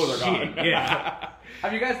all rules are Shit, gone. yeah.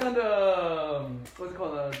 Have you guys done the what's it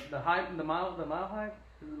called the mile hike?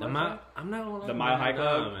 The mile. I'm not gonna lie. The Mile High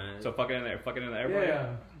Club. Nah, man. So fucking in the airport. Yeah.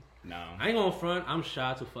 No. I ain't gonna front. I'm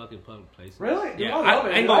shy to fucking public places. Really? Dude, Yeah. I love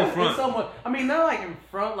it. I ain't gonna It's front. somewhat, I mean, not like in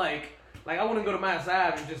front, like I wouldn't go to Mass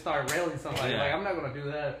Ave and just start railing somebody. Yeah. Like I'm not gonna do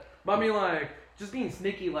that. But I mean, like just being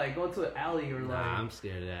sneaky, like going to an alley or like Nah, I'm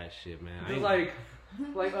scared of that shit, man. I just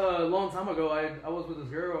ain't- like a long time ago, I was with this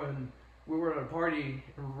girl and we were at a party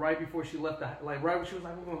and right before she left right when she was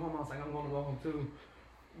like, we're going home, I was like, I'm going to go home too.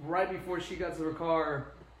 Right before she got to her car,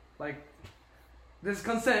 like, this is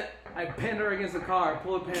consent. I pinned her against the car,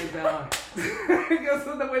 pulled her pants down. Guess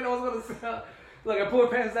what the way that was going to sound? Like, I pulled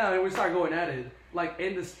her pants down and we started going at it, like,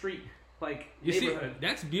 in the street, like, You see, neighborhood.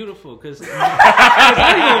 that's beautiful because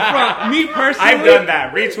I ain't gonna front. Me personally, I've done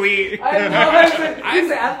that. Retweet. I know,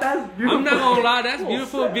 that's beautiful. I'm not gonna lie, that's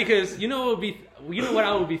beautiful because you know what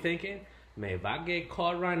I would be thinking? Man, if I get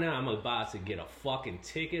caught right now, I'm about to get a fucking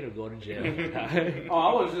ticket or go to jail. Oh,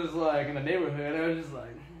 I was just like in the neighborhood. I was just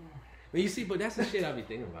like, But you see, but that's the shit I be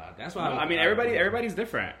thinking about. That's why I mean, everybody's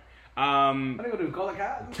different. I'm gonna go to call a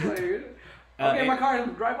cab. I'll get in my car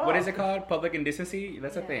and drive off. What is it called? Public indecency?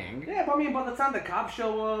 That's a Yeah. thing. Yeah, but I mean, by the time the cops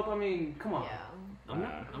show up, I mean, come on. Yeah. I'm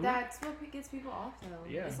not. That's what gets people off, though.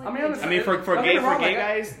 Yeah. It's like I mean, really I mean, for Don't get me wrong, gay like,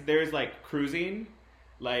 guys, there's like cruising,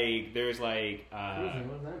 like there's like Cruising,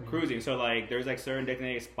 what does that mean? cruising. So like there's like certain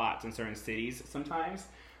designated spots in certain cities sometimes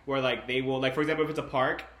where like they will like, for example, if it's a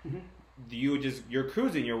park, you're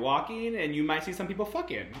cruising, you're walking, and you might see some people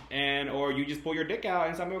fucking, or you just pull your dick out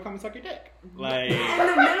and somebody will come and suck your dick, like in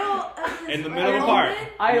the middle of in the middle of a park.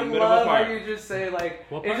 I In the middle of a love how park. you just say like,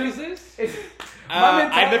 What it's park just, is this? It's,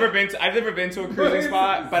 I've never been to a cruising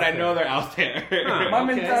spot, but I know they're out there. my Okay.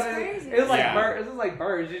 mentality, That's crazy. it's like Yeah. birds. It's just like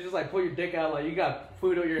birds. You just like pull your dick out, like you got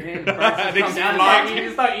food on your hands. They Birds just just come flock. down, you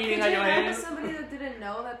just start Could eating you on your imagine hands. somebody that didn't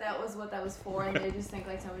know that was what that was for, and they just think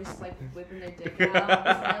like somebody's just like whipping their dick out, and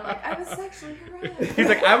they're like, I was sexually harassed. He's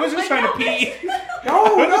like, I was just trying to no, pee. No,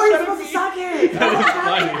 What no, is you're that supposed to mean? suck it.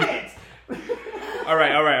 That All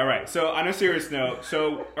right. So on a serious note,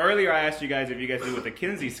 so earlier I asked you guys if you guys knew what the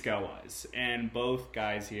Kinsey scale was, and both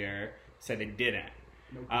guys here said they didn't.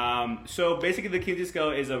 So basically the Kinsey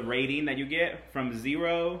scale is a rating that you get from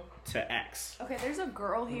 0 to X. Okay, there's a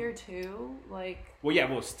girl here too. Like,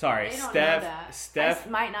 Sorry, they don't know Steph. that. Steph. I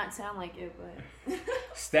might not sound like it, but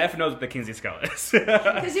Steph knows what the Kinsey scale is.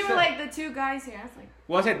 because you were like the two guys here, I was like,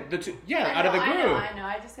 Well, I said the two. Yeah, I out of the know, group. I know.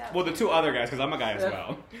 I just got. Well, the two other guys, because I'm a guy as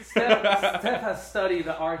well. Steph has studied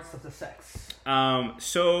the arts of the sex.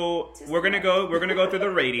 So we're gonna go through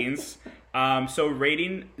the ratings. So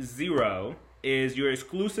rating 0 is you're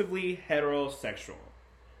exclusively heterosexual,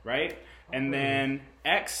 right? And then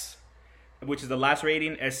X, which is the last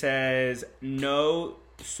rating, it says no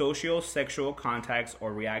social sexual contacts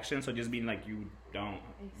or reactions. So just meaning like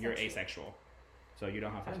you're asexual. So you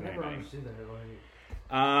don't have sex I with never anybody. understood that. Like,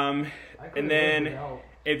 I couldn't And then live without-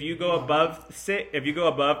 if you go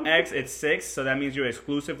above X, it's 6. So that means you're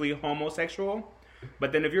exclusively homosexual.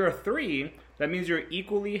 But then if you're a 3, that means you're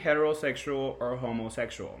equally heterosexual or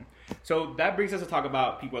homosexual. So that brings us to talk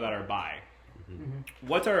about people that are bi.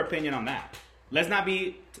 What's our opinion on that? Let's not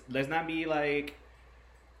be like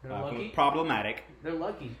They're lucky. problematic. They're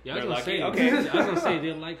lucky. Yeah, They're I was lucky? gonna Okay. say. I was gonna say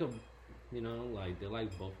they're like a, like they're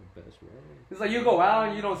like both the best worlds. It's like you go out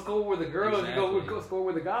and you don't score with the girls, you Exactly. go score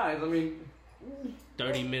with the guys. I mean,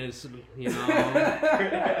 30 minutes, who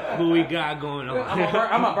we got going on?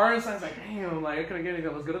 I'm a burn sign. It's like, damn, like I couldn't get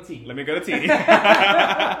anything. Let's go to tea. Let me go to T.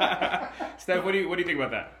 Steph, what do you think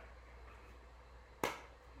about that?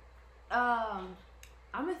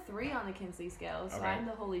 I'm a 3 on the Kinsey scale, so Okay. I'm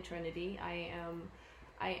the Holy Trinity. I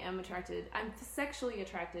am attracted. I'm sexually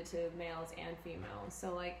attracted to males and females.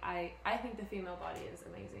 So like I think the female body is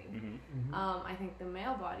amazing. I think the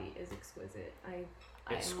male body is exquisite.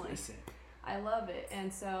 I love it,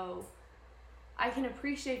 and so I can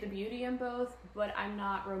appreciate the beauty in both, but I'm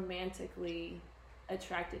not romantically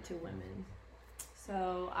attracted to women.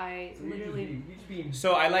 So I literally.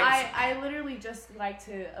 So I like. I literally just like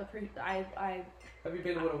to appreciate. Have you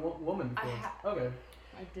been with a woman before? Okay.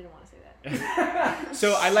 I didn't want to say that.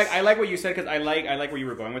 So I like what you said, because I like where you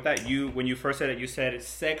were going with that. When you first said it, you said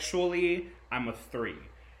sexually I'm a 3,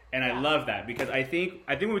 and I love that, because I think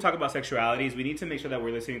when we talk about sexualities, we need to make sure that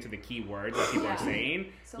we're listening to the key words that people are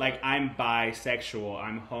saying. So like I'm bisexual,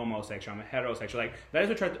 I'm homosexual, I'm heterosexual. Like that is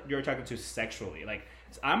what you're attracted to sexually. Like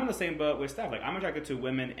I'm on the same boat with Steph. Like I'm attracted to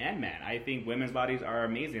women and men. I think women's bodies are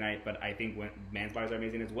amazing, but I think men's bodies are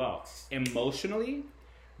amazing as well. Emotionally,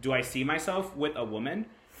 do I see myself with a woman?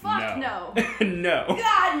 Fuck no. No.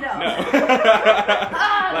 God no. No.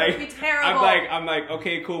 That would be terrible. I'm like,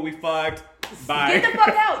 okay, cool, we fucked. Bye. Get the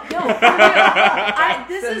fuck out. No, for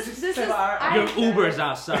real. This is. Your Uber's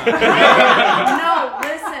outside. No,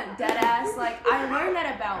 listen, deadass. Like I learned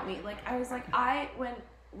that about me. Like I was like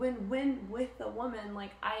when with a woman,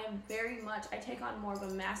 like I am very much, I take on more of a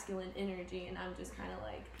masculine energy, and I'm just kind of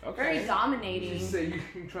like very dominating. You say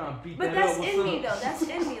you trying to beat But that that's up. in me though. That's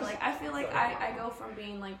in me. Like I feel like I go from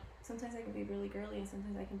being like, sometimes I can be really girly, and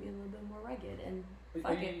sometimes I can be a little bit more rugged, and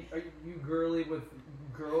fuck it. Are you girly with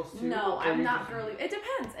girls too? No, or I'm you not just- girly. It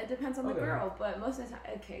depends. It depends on the Okay. girl. But most of the time,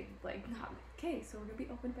 okay, like not okay. So we're gonna be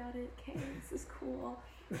open about it. Okay, this is cool.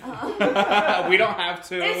 We don't have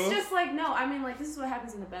to. It's just like no. I mean, like this is what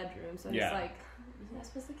happens in the bedroom. So Yeah. it's like you're not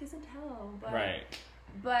supposed to kiss and tell. But Right.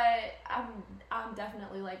 But I'm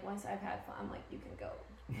definitely like once I've had fun, I'm like you can go.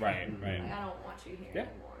 Right. Like I don't want you here Yeah.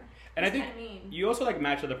 anymore. And I It's think kinda mean. you also like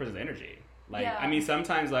match other person's energy. Like Yeah. I mean,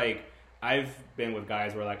 sometimes like I've been with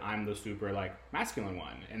guys where like I'm the super like masculine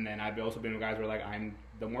one, and then I've also been with guys where like I'm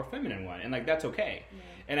the more feminine one, and like that's okay. Yeah.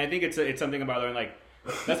 And I think it's something about learning. Like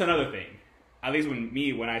that's another thing. At least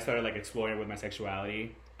when I started like exploring with my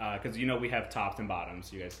sexuality, because you know we have tops and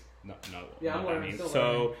bottoms. You guys know Yeah, I'm what that learning. means. Still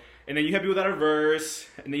learning. So, and then you have people that are verse,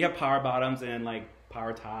 and then you have power bottoms and like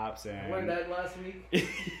power tops. And I learned that last week.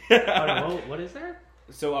 What is that?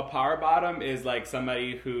 So a power bottom is like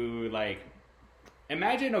somebody who like,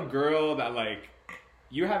 imagine a girl that like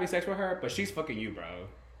you're having sex with her, but she's fucking you, bro.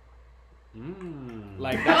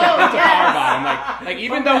 Like that's a power bottom. Like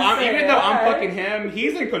even though I'm fucking him,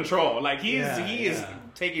 he's in control. Like he is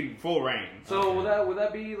taking full reign. So would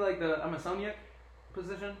that be like the I'm a Samyak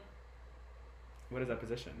position? What is that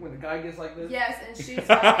position? When the guy gets like this? Yes, and she's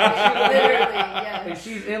fucking literally, And yes.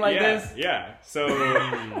 she's in like this? Yeah. So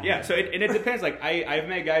So it depends. Like I've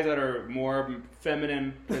met guys that are more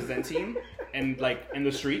feminine presenting and like in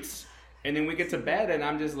the streets. And then we get to bed, and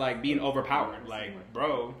I'm just like being overpowered. Like,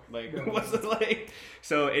 bro, like what's it like?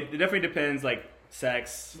 So it definitely depends, like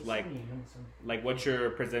sex, like what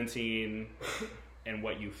you're presenting, and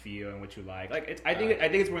what you feel and what you like. Like I think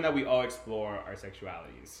it's important that we all explore our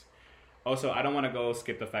sexualities. Also, I don't want to go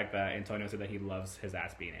skip the fact that Antonio said that he loves his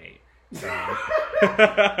ass being ate. So.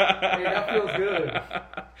 Hey, that feels good.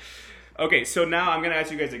 Okay, so now I'm going to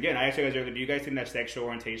ask you guys again. I asked you guys earlier, do you guys think that sexual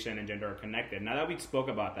orientation and gender are connected? Now that we spoke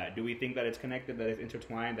about that, do we think that it's connected, that it's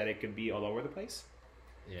intertwined, that it could be all over the place?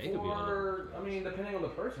 Yeah, it could be all over. I mean, depending on the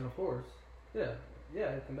person, of course. Yeah,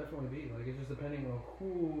 it can definitely be. Like, it's just depending on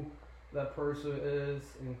who that person is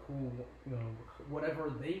and who, you know,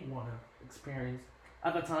 whatever they want to experience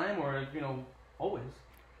at the time or, you know, always.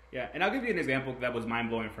 Yeah, and I'll give you an example that was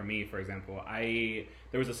mind-blowing for me, for example. There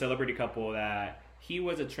was a celebrity couple that he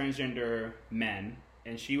was a transgender man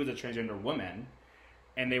and she was a transgender woman,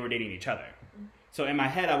 and they were dating each other. So in my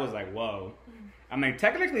head, I was like, whoa. I'm like,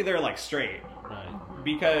 technically they're like straight. Right.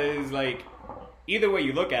 Because like, either way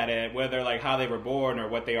you look at it, whether like how they were born or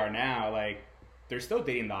what they are now, like they're still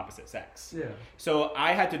dating the opposite sex. Yeah. So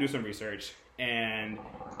I had to do some research, and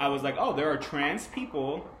I was like, oh, there are trans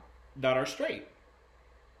people that are straight.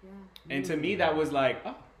 Yeah. And to me, that was like,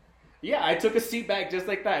 oh, yeah, I took a seat back just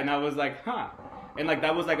like that. And I was like, huh. And like,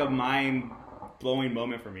 that was like a mind-blowing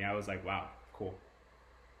moment for me. I was like, wow, cool.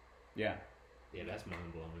 Yeah. Yeah, that's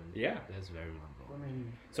mind-blowing. Yeah. That's very mind-blowing. I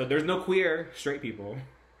mean, So there's no queer straight people,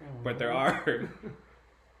 but there are...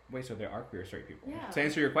 Wait, so there are queer straight people? Yeah. To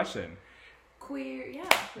answer your question. Queer, yeah.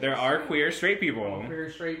 There are queer straight people. queer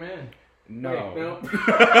straight man. No. Wait, No.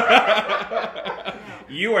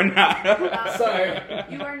 You are not. Sorry.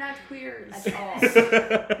 You are not queer at all.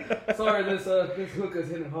 Sorry, this hook is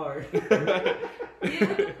hitting hard. Deal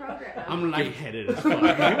with the program. I'm lightheaded as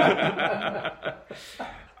fuck.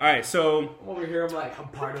 All right, so I'm over here, I'm like, I'm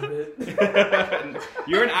part of it.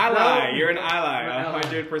 you're an ally. You're an I'm ally. an ally.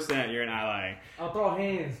 100%. You're an ally. I'll throw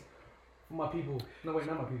hands for my people. No, wait,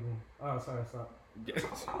 not my people. Oh, sorry, stop.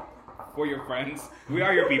 For your friends, we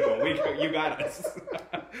are your people. You got us.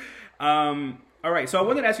 All right, so I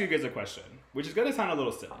wanted to ask you guys a question, which is gonna sound a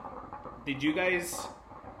little silly. Did you guys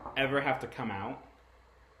ever have to come out?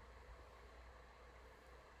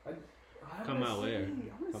 Come out where? I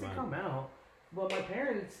wouldn't say come out. But my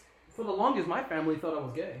parents, for the longest, my family thought I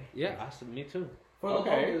was gay. Yeah, me too. For the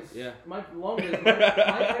Okay. longest. Yeah. My longest.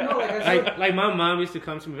 I know, like I said. Like my mom used to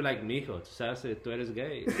come to me and be like, Mijo, tú sabes que tú eres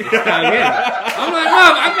gay. Está bien. I'm like,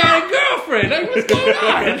 Mom, I got a girlfriend. Like, what's going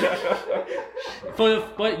on?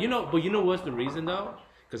 But you know what's the reason though?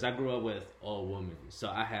 Because I grew up with all women, so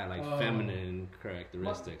I had like feminine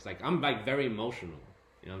characteristics. Like I'm like very emotional.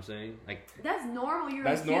 You know what I'm saying? Like That's normal. You're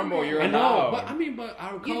That's a human. normal, you're I know, allowed. but I mean, but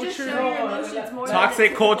our culture. You just show your emotions more Toxic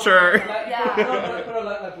than culture. Yeah. Pero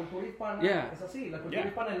la cultura hispana Yeah. es así. La cultura Yeah.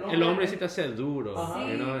 hispana El hombre necesita ser duro, Uh-huh.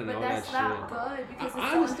 you know, and but all that's that not shit. good because it's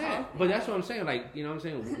I so understand, unhealthy. but that's what I'm saying. Like, you know what I'm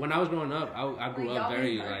saying? When I was growing up, I grew Well, up y'all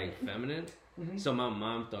very been hurt. like feminine. So my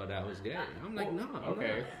mom thought that was gay. I'm like, no. I'm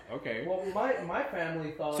Okay, okay. Well, my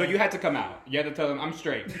family thought. So you had to come out. You had to tell them, I'm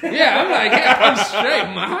straight. not. Yeah, I'm like, yeah, I'm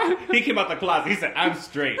straight, mom. He came out the closet. He said, I'm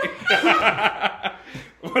straight.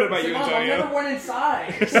 What about you, Mom, I never Antonio? went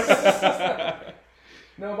inside.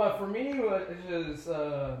 No, but for me, it's just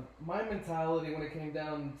my mentality when it came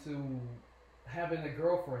down to having a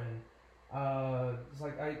girlfriend. It's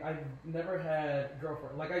like I've never had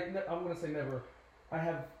girlfriend. Like I'm gonna say never.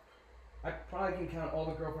 I probably can count all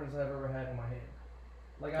the girlfriends I've ever had in my hand.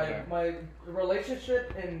 Like Okay. my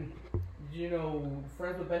relationship and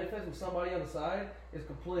friends with benefits with somebody on the side is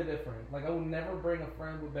completely different. Like I would never bring a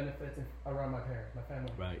friend with benefits around my parents, my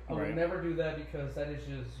family. Right, I would Right. never do that because that is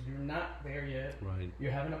just you're not there yet. right,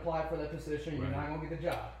 You haven't applied for that position. You're Right. not gonna get the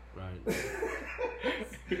job.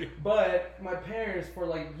 right. But my parents, for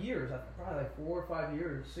like years, probably like 4 or 5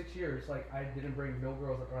 years, 6 years, like I didn't bring no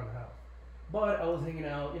girls around the house. But I was hanging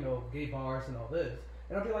out, gay bars and all this.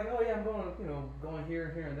 And I'd be like, oh yeah, I'm going, going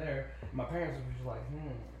here and there. And my parents would be just like,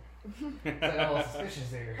 It's like, oh, suspicious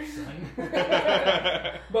there,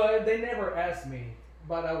 son. But they never asked me.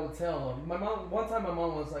 But I will tell them. One time my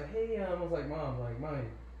mom was like, hey, I was like, Mom, Mami,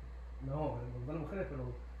 no, una mujer,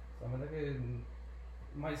 pero la verdad que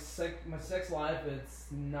my sex life, it's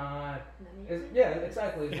not. Yeah,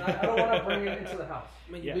 exactly. It's not, I don't want to bring it into the house.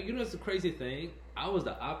 But you know, it's the crazy thing. I was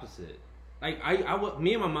the opposite. Like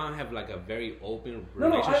me and my mom have like a very open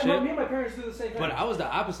relationship. No, me and my parents do the same thing. But I was the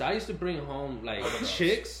opposite. I used to bring home like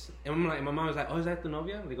chicks, and I'm like, my mom was like, "Oh, is that the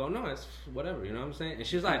novia?" They go, "No, it's whatever." You know what I'm saying? And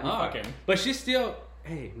she's like, "Oh," but she's still.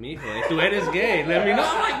 Hey, mijo, tú eres gay. Let me know.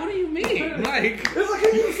 I'm like, what do you mean? Like, it's like,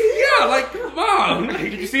 can you see? Yeah, like, mom.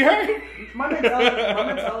 Did you see her? My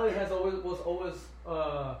mentality was always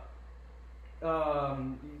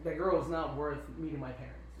that girl is not worth meeting my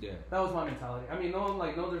parents. Yeah, that was my mentality. I mean,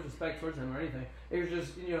 no disrespect towards them or anything. It was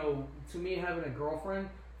just, to me having a girlfriend,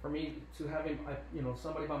 for me to having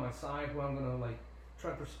somebody by my side who I'm gonna like try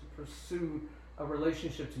to pursue a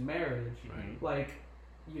relationship to marriage. Right. Like,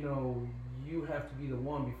 you have to be the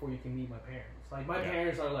one before you can meet my parents. Like, my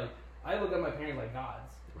parents are like, I look at my parents like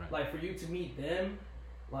gods. Right. Like, for you to meet them,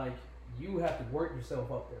 like, you have to work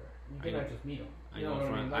yourself up there. You cannot just meet them. You know what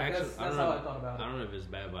I mean? Like, that's how I thought about it. I don't know if it's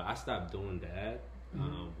bad, but I stopped doing that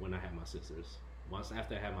when I had my sisters. Once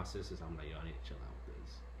after I had my sisters, I'm like, yo, I need to chill out with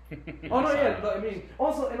this. Oh no, yeah, but I mean,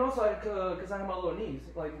 also because I had my little niece.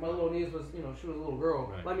 Like, my little niece was, she was a little girl,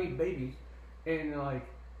 right. like me, baby, and like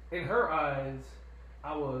in her eyes,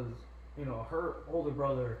 I was, her older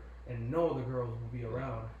brother, and no other girls would be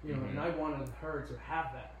around, and I wanted her to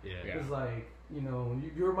have that. Yeah. It's like,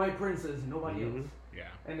 you're my princess, and nobody else.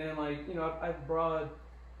 Yeah. And then, like, I've brought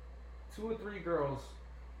 2 or 3 girls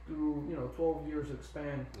through 12 years of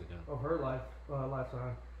span of her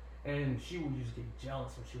lifetime, and she would just get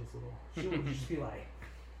jealous when she was little. She would just be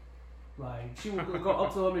like she would go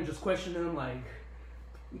up to them and just question them, like,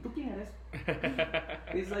 ¿Y tú quién eres?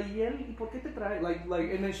 It's like, ¿y él? ¿Y por qué te trae?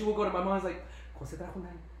 Like, and then she would go to my mom, like, José trajo una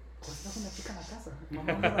chica a la casa.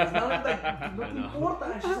 Mamá, like, no te importa.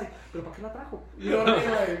 And she's like, ¿pero para qué la trajo? You know what I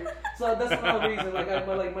mean? Like, so that's another reason.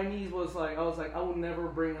 Like, my niece was like, I was like, I will never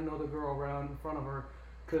bring another girl around in front of her,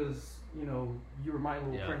 because you're my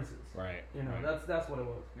little princess. Right. That's what it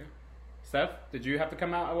was. Yeah. Steph, did you have to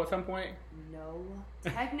come out at some point? No.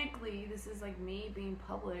 Technically, this is like me being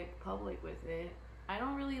public with it. I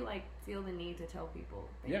don't really like feel the need to tell people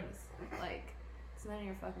things. Yeah. Like, it's none of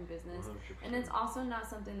your fucking business. 100%. And it's also not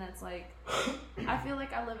something that's like, I feel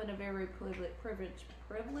like I live in a very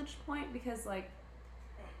privileged point, because like,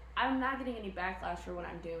 I'm not getting any backlash for what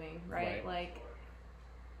I'm doing, right? Like,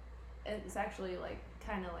 it's actually like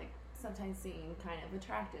kind of like sometimes seen kind of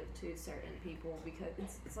attractive to certain people, because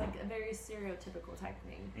it's like a very stereotypical type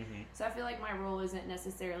thing. Mm-hmm. So I feel like my role isn't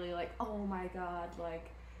necessarily like, oh my god, like,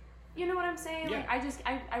 you know what I'm saying? Yeah. Like,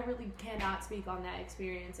 I really cannot speak on that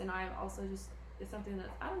experience, and I also just, it's something that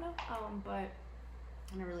I don't know, but I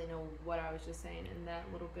don't really know what I was just saying in that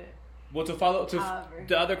little bit. Well, to follow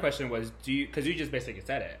the other question was, because you just basically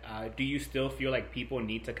said it, do you still feel like people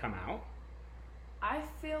need to come out? I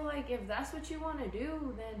feel like if that's what you want to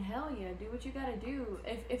do, then hell yeah, do what you gotta do.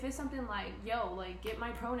 If it's something like, yo, like, get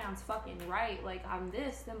my pronouns fucking right, like, I'm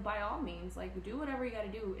this, then by all means, like, do whatever you gotta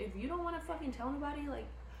do. If you don't want to fucking tell nobody, like,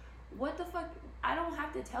 what the fuck? I don't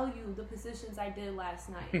have to tell you the positions I did last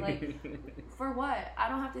night. Like, for what? I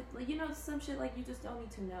don't have to, like, some shit, like, you just don't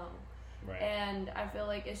need to know. Right. And I feel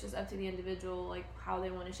like it's just up to the individual, like, how they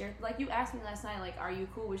want to share. Like, you asked me last night, like, are you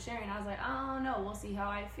cool with sharing? I was like, I don't know. We'll see how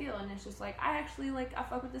I feel. And it's just like, I actually, like, I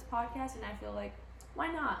fuck with this podcast, and I feel like, why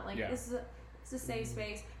not? Like, this is it's a safe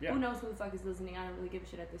space. Yeah. Who knows who the fuck is listening? I don't really give a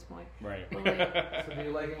shit at this point. Right. But, like, so do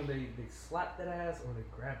you like it when they slap that ass or they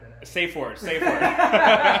grab that ass? Safe word. I'm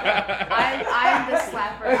the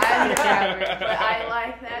slapper. I'm the grabber. But I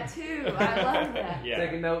like that too. I love that. Yeah.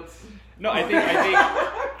 Taking notes. No, I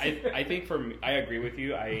think for me, I agree with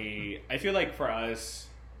you. I feel like for us,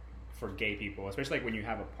 for gay people, especially like when you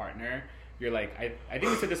have a partner, you're like, I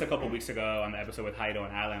think we said this a couple weeks ago on the episode with Heido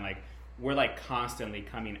and Alan, like, we're like constantly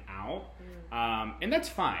coming out, and that's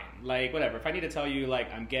fine. Like, whatever. If I need to tell you,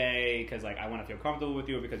 like, I'm gay because, like, I want to feel comfortable with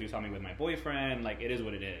you, or because you saw me with my boyfriend, like, it is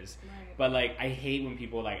what it is. Right. But, like, I hate when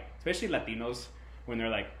people, like, especially Latinos, when they're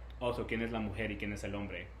like, oh, so quién es la mujer y quién es el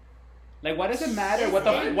hombre. Like, what does it matter? What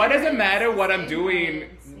does it matter what I'm doing?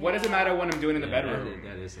 What does it matter what I'm doing in the bedroom?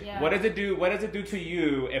 That is it. What does it do? What does it do to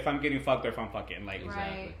you if I'm getting fucked or if I'm fucking? Like,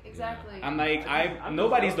 Right, exactly. I'm like,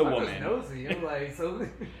 nobody's the woman. I'm just nosy. I'm like, so.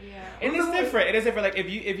 Yeah. And it's different. It is different. Like, if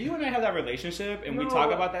you and I have that relationship and we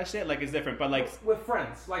talk about that shit, like, it's different. But like with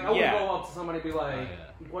friends, like I would go up to somebody and be like,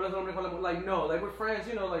 what is somebody call them? Like, no, like with friends,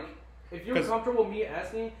 you know, like if you're comfortable with me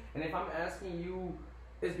asking, and if I'm asking you,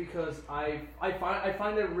 is because I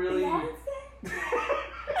find it really.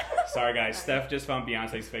 Sorry guys, Steph just found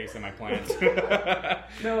Beyonce's face in my plants.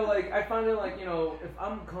 No, like I find it like, you know, if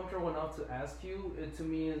I'm comfortable enough to ask you, it to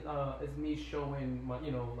me is me showing my,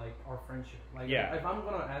 you know, like our friendship. Like if I'm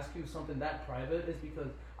gonna ask you something that private, it's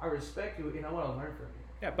because I respect you and I want to learn from you.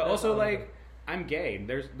 Yeah, but also like I'm gay.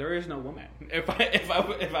 There is no woman. If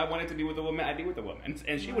I wanted to be with a woman, I'd be with a woman,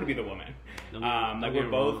 and she would be the woman. Like we're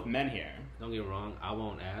both men here. Don't get me wrong, I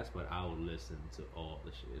won't ask, but I will listen to all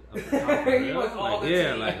the shit. He wants all the tea.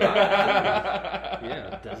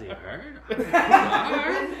 Yeah, does it hurt?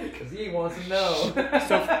 Because he wants to know.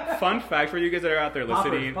 So, fun fact for you guys that are out there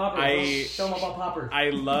listening, Poppers. Tell them about poppers. I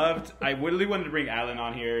really wanted to bring Alan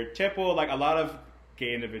on here. Chepo, like a lot of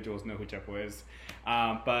gay individuals know who Chepo is,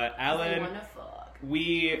 but Alan.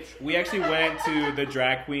 We actually went to the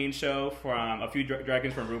drag queen show from a few drag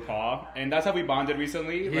queens from RuPaul, and that's how we bonded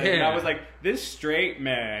recently. Like, and I was like, this straight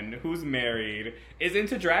man who's married is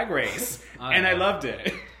into Drag Race, and I loved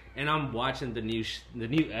it. And I'm watching the new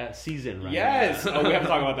season right yes. now. Oh, we have to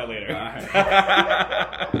talk about that later.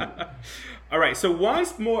 All right. So one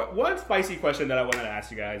spicy question that I wanted to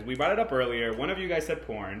ask you guys. We brought it up earlier. One of you guys said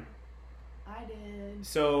porn. I did.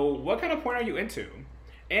 So what kind of porn are you into?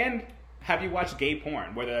 And have you watched gay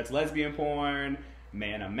porn? Whether that's lesbian porn,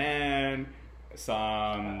 man on man,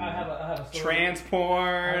 some I have a story. Trans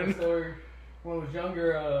porn. I have a story. When I was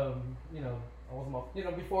younger, you know, I wasn't, you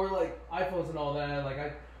know, before like iPhones and all that, like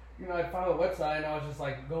I found a website and I was just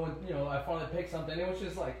like going, you know, I finally picked something. It was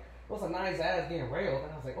just like, it was a nice ass getting railed,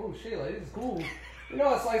 and I was like, oh shit, like this is cool. You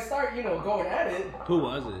know, so I start, you know, going at it. Who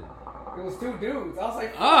was it? It was two dudes. I was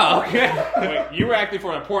like, oh, okay. Wait, you were acting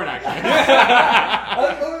for a porn actor.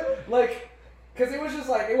 Like, cause it was just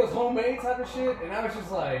like, it was homemade type of shit, and I was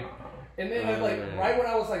just like, and then like right when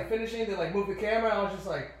I was like finishing, they like moved the camera. I was just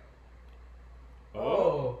like,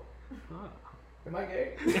 oh. Am I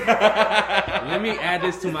gay? Let me add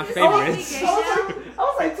this to my favorites. I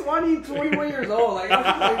was like 20, 21 years old. Like, I was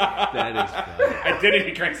just like, that is funny.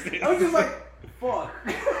 Identity crisis. I was just like, fuck.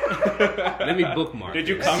 Let me bookmark. Did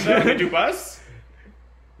you come there? Did you bust?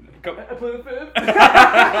 I put a fifth.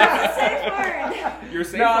 Safe word. You're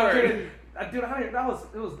safe No, word. Dude,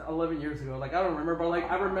 it was 11 years ago. Like, I don't remember, but like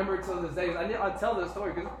I remember to this day. I tell this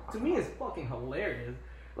story because to me it's fucking hilarious.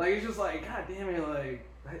 Like, it's just like, god damn it, like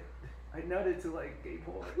I nutted to like gay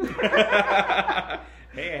porn.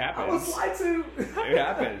 Hey, it happens. I was lied to. It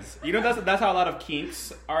happens. You know, that's how a lot of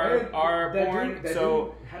kinks are born.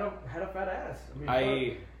 So had a fat ass.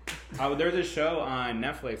 There's a show on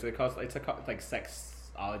Netflix. It's like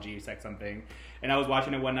Sexology, sex something. And I was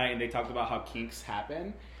watching it one night, and they talked about how kinks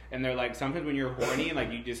happen. And they're like, sometimes when you're horny and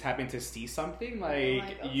like you just happen to see something, like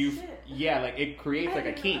like it creates like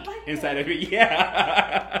a kink inside of you.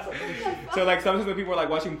 Yeah. So like sometimes when people are like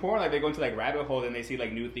watching porn, like they go into like rabbit holes and they see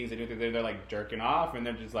like new things, they're like jerking off, and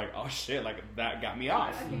they're just like, oh shit, like that got me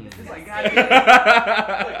off. It's like, god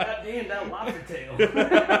damn that lobster tail.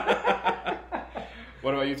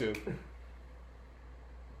 What about you two?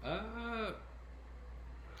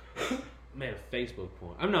 Man, Facebook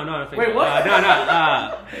porn. I'm not Facebook. Wait, what?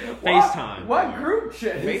 FaceTime. What group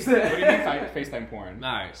chat is that? What do you mean FaceTime porn?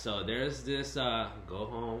 Alright, so there's this, go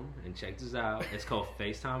home and check this out. It's called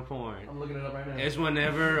FaceTime porn. I'm looking it up right now. It's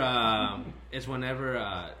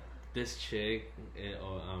whenever, this chick,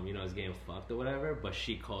 is getting fucked or whatever, but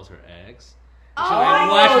she calls her ex. Oh, she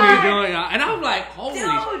watch me doing it, and I'm like, holy shit.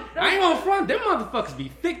 I ain't gonna front, them motherfuckers be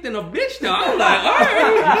thick than a bitch though. I'm like,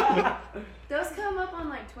 alright. Those come up on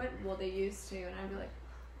like Twitter. Well, they used to, and I'd be like,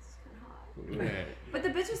 this is kind of hot. Yeah. But the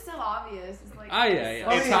bitch is so obvious. It's like,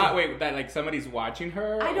 It's hot. Wait, that like somebody's watching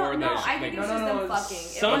her. I don't know. I think it was just them fucking.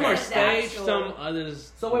 Some are staged, some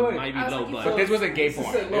others might be low budget. But this was a gay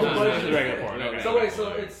porn. This was regular porn. Okay.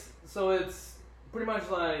 So it's pretty much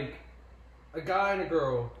like a guy and a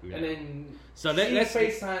girl, and then she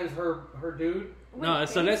FaceTimes her dude. No,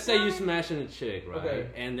 so let's say you smashing a chick, right? Okay.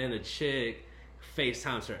 And then a chick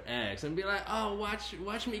FaceTimes her ex and be like, "Oh, watch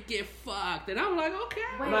me get fucked," and I'm like, "Okay."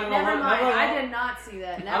 Wait, never mind. I did not see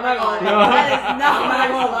that. I'm not gonna lie. That is not. I'm not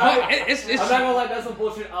gonna lie. I'm not gonna lie. That's some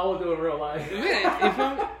bullshit I would do in real life.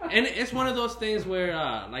 If And it's one of those things where,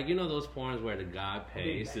 like, you know those porns where the guy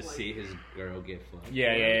pays to see his girl get fucked.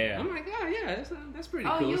 Yeah. I'm like, oh yeah, that's pretty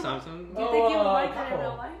Oh, cool. you- Something. Do you think you would like that in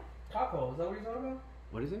real life? Cockle, is that what you're talking about?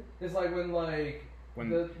 What is it? It's like when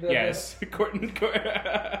yes, Courtney.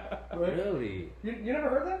 Really? You never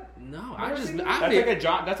heard that? No, Never seen that? That's like a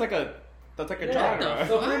genre. That's like a What genre. the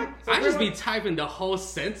So fuck? pretty- so I just pretty be typing the whole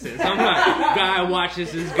sentence. I'm like, guy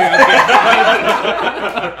watches his girl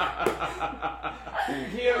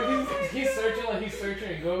He's searching like he's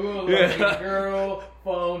searching in Google, like girl,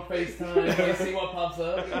 phone, FaceTime, and see what pops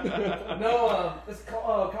up. No, it's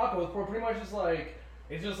cockle. It's pretty much just like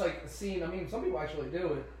it's just like a scene. I mean, some people actually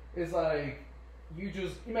do it. It's like you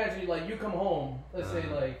just imagine like you come home. Let's say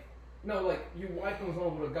like your wife comes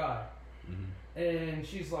home with a guy, and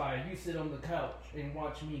she's like, you sit on the couch and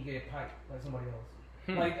watch me get piped like somebody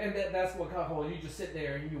else. Like, and that's what cockle is. You just sit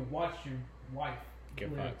there and you watch your wife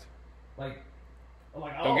Get live. fucked. Like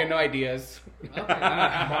Don't get no ideas. Okay.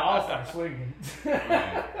 I'll start swinging.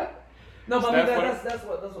 No, but I mean, that's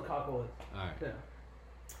what cockle is. Alright. Yeah.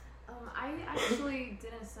 I actually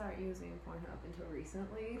didn't start using Pornhub until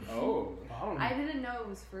recently. Oh. I didn't know it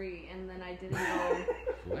was free, and then I didn't know.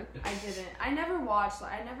 What? I never watched.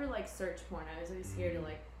 I never like searched porn. I was always scared to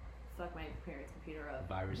like fuck my parents' computer up.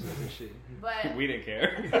 Viruses and shit. But We didn't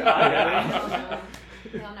care. hell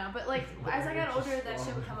no. But like as I got older, that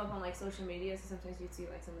shit would come up on like social media. So sometimes you'd see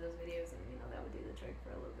like some of those videos, and that would do the trick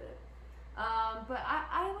for a little bit. But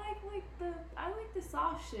I like the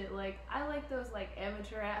soft shit. Like I like those like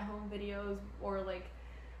amateur at home videos or like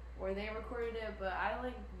where they recorded it. But I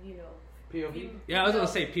like POV. Yeah, I was gonna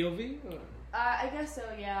say POV. I guess so.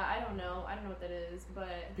 Yeah, I don't know what that is, but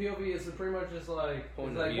POV is pretty much just like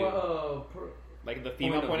Point it's of like view. Like the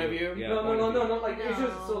female point of view? Yeah, no. Like it's No.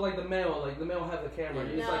 just so like the male have the camera.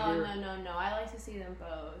 It's like you're, no. I like to see them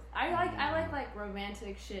both. I like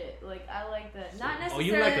romantic shit. Like I like the not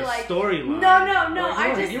necessarily Oh, you like a like storyline? No. Like,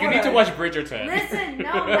 I just You need to watch Bridgerton. listen.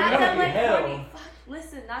 No, not that like corny. Fuck,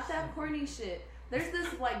 listen, not that corny shit. There's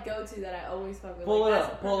this like go-to that I always fuck with. Pull like, it that's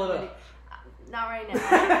up, the pull it perfect up. video. Not right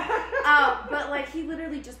now. But like he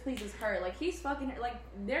literally just pleases her. Like he's fucking her. Like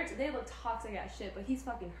they look toxic as shit, but he's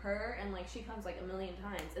fucking her, and like she comes like a million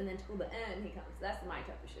times, and then till the end he comes. That's my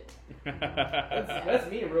type of shit. that's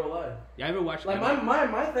me in real life. You ever watch Like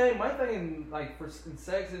my thing in like in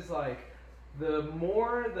sex is like the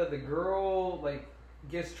more that the girl like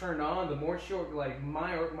gets turned on, the more short like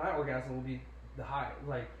my orgasm will be the higher.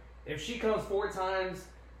 Like if she comes 4 times,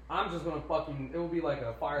 I'm just gonna it will be like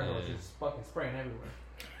a fire hose just fucking spraying everywhere.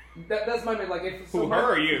 That's my like if Who,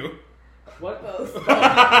 her or you? What?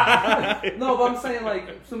 No, but I'm saying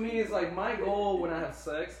like to me it's like my goal when I have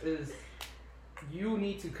sex is you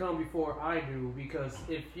need to come before I do, because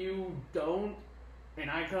if you don't and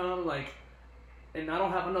I come like and I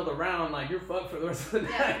don't have another round, like you're fucked for the rest of the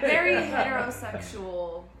night. Yeah, very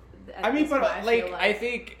heterosexual. I mean, but feel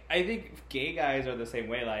like I think gay guys are the same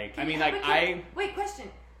way. Like I mean, Yeah, like but wait, question.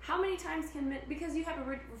 How many times can men, because you have a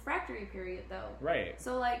refractory period though. right.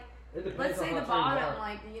 So like, It depends let's on say how the turned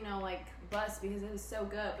you bottom are. like bust because it was so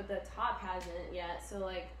good, but the top hasn't yet. So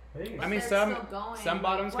like, I mean, they're some still going. some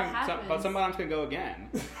bottoms What can, happens? some bottoms can go again.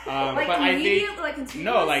 Like but I immediately, think like continuously.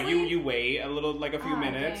 no, like you wait a little, like a few Oh,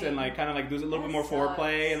 minutes, dang. and like kind of like do a little That bit more sucks.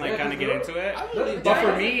 foreplay and like Yeah, kind of get into it. really But for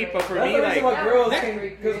That's me, That's the reason like why girls That- can,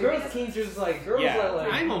 because girls can just like girls Yeah. are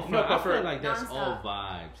like I ain't gonna front. No, but I feel for- like that's Nonstop. all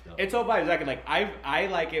vibes though. it's all vibes. Exactly. Like I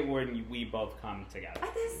like it when we both come together.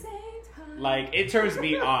 At the same time. Like it turns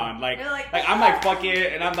me on. Like You're like, I'm like fuck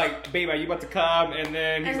it, and I'm like, babe, are you about to come? And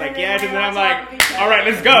then he's And like, then yes, they and then I'm lay on top of like, each all right,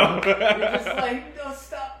 other. let's go. you're just like no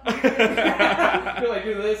stop. You're like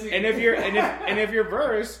do this. And if you're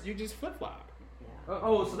verse, you just flip flop.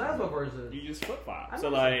 oh, so that's what verse is. You just flip flop. I'm So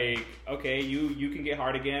not- like, okay, you can get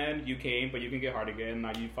hard again. You came, but you can get hard again.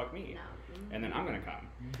 Now you fuck me, No. and then I'm gonna come.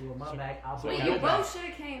 You blow my back, I'll So Wait, yeah. you both should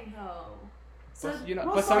have came though. So But, you know,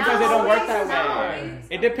 well, but sometimes it don't work that nowadays, way. nowadays.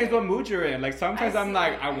 It depends what mood you're in. Like sometimes I I'm see,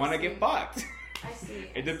 like, I I want to see. get fucked. I see.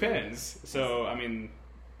 It depends. So I mean,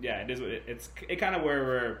 yeah, it is. It's kind of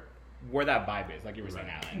where that vibe is, like you were saying,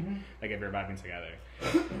 Alan. Like if you're vibing together.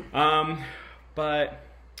 But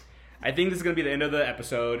I think this is gonna be the end of the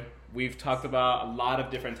episode. We've talked about a lot of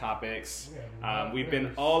different topics. We've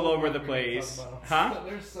been all over the place, huh?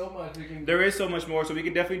 There's so much we can. There is so much more, so we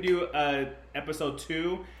can definitely do episode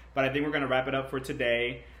 2. But I think we're gonna wrap it up for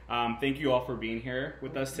today. Thank you all for being here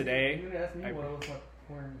with us today. You didn't ask me what was my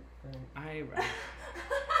porn thing.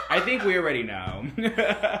 I think we already know.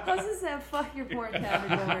 Jose said, "Fuck your porn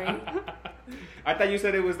category." I thought you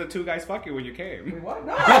said it was the two guys fucking when you came. Wait, what?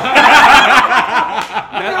 No.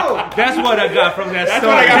 That's what I got from that That's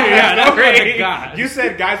story. what I got from that That's story. what I got. You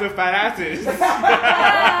said guys with fat asses. That's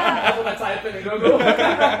how I put it. Go.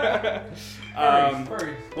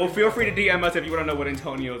 Furries. Well, feel free to DM us if you want to know what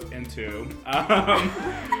Antonio's into.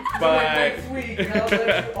 But next week, I'll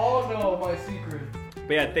let you all know my secrets.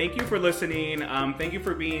 But yeah, thank you for listening. Thank you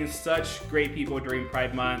for being such great people during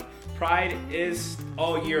Pride Month. Pride is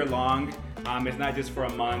all year long. It's not just for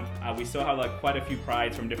a month. We still have like quite a few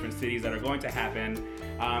prides from different cities that are going to happen.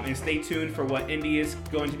 And stay tuned for what Indy is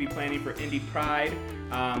going to be planning for Indy Pride.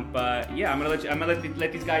 But yeah, I'm gonna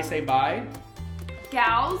let these guys say bye.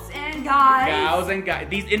 Gals and guys.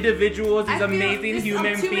 These individuals, these I feel amazing there's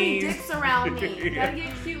human too many beings. dicks around me. Gotta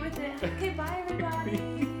get cute with it. Okay, bye everybody.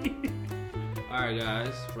 Alright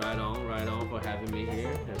guys, right on for having me here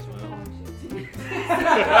as well.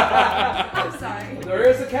 I'm sorry. There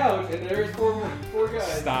is a couch and there is four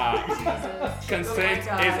guys. Stop. Jesus. Consent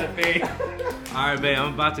Oh my is a God. thing. Alright babe,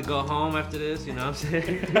 I'm about to go home after this, you know what I'm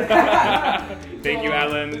saying? Thank you,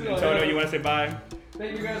 Alan. Antonio, you want to say bye?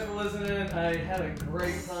 Thank you guys for listening. I had a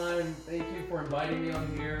great time. Thank you for inviting me on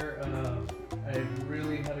here. I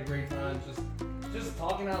really had a great time just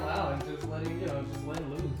talking out loud and just letting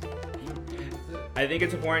loose. That's it. I think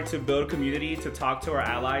it's important to build community, to talk to our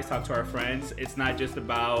allies, talk to our friends. It's not just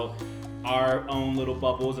about our own little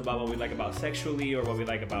bubbles about what we like about sexually or what we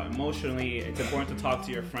like about emotionally. It's important to talk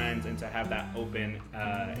to your friends and to have that open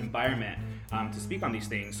environment to speak on these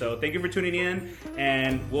things. So thank you for tuning in,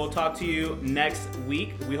 and we'll talk to you next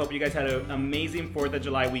week. We hope you guys had an amazing 4th of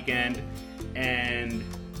July weekend, and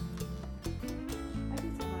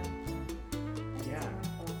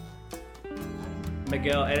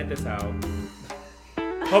Miguel, edit this out.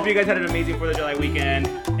 Hope you guys had an amazing 4th of July weekend,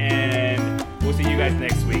 and we'll see you guys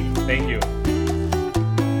next week. Thank you.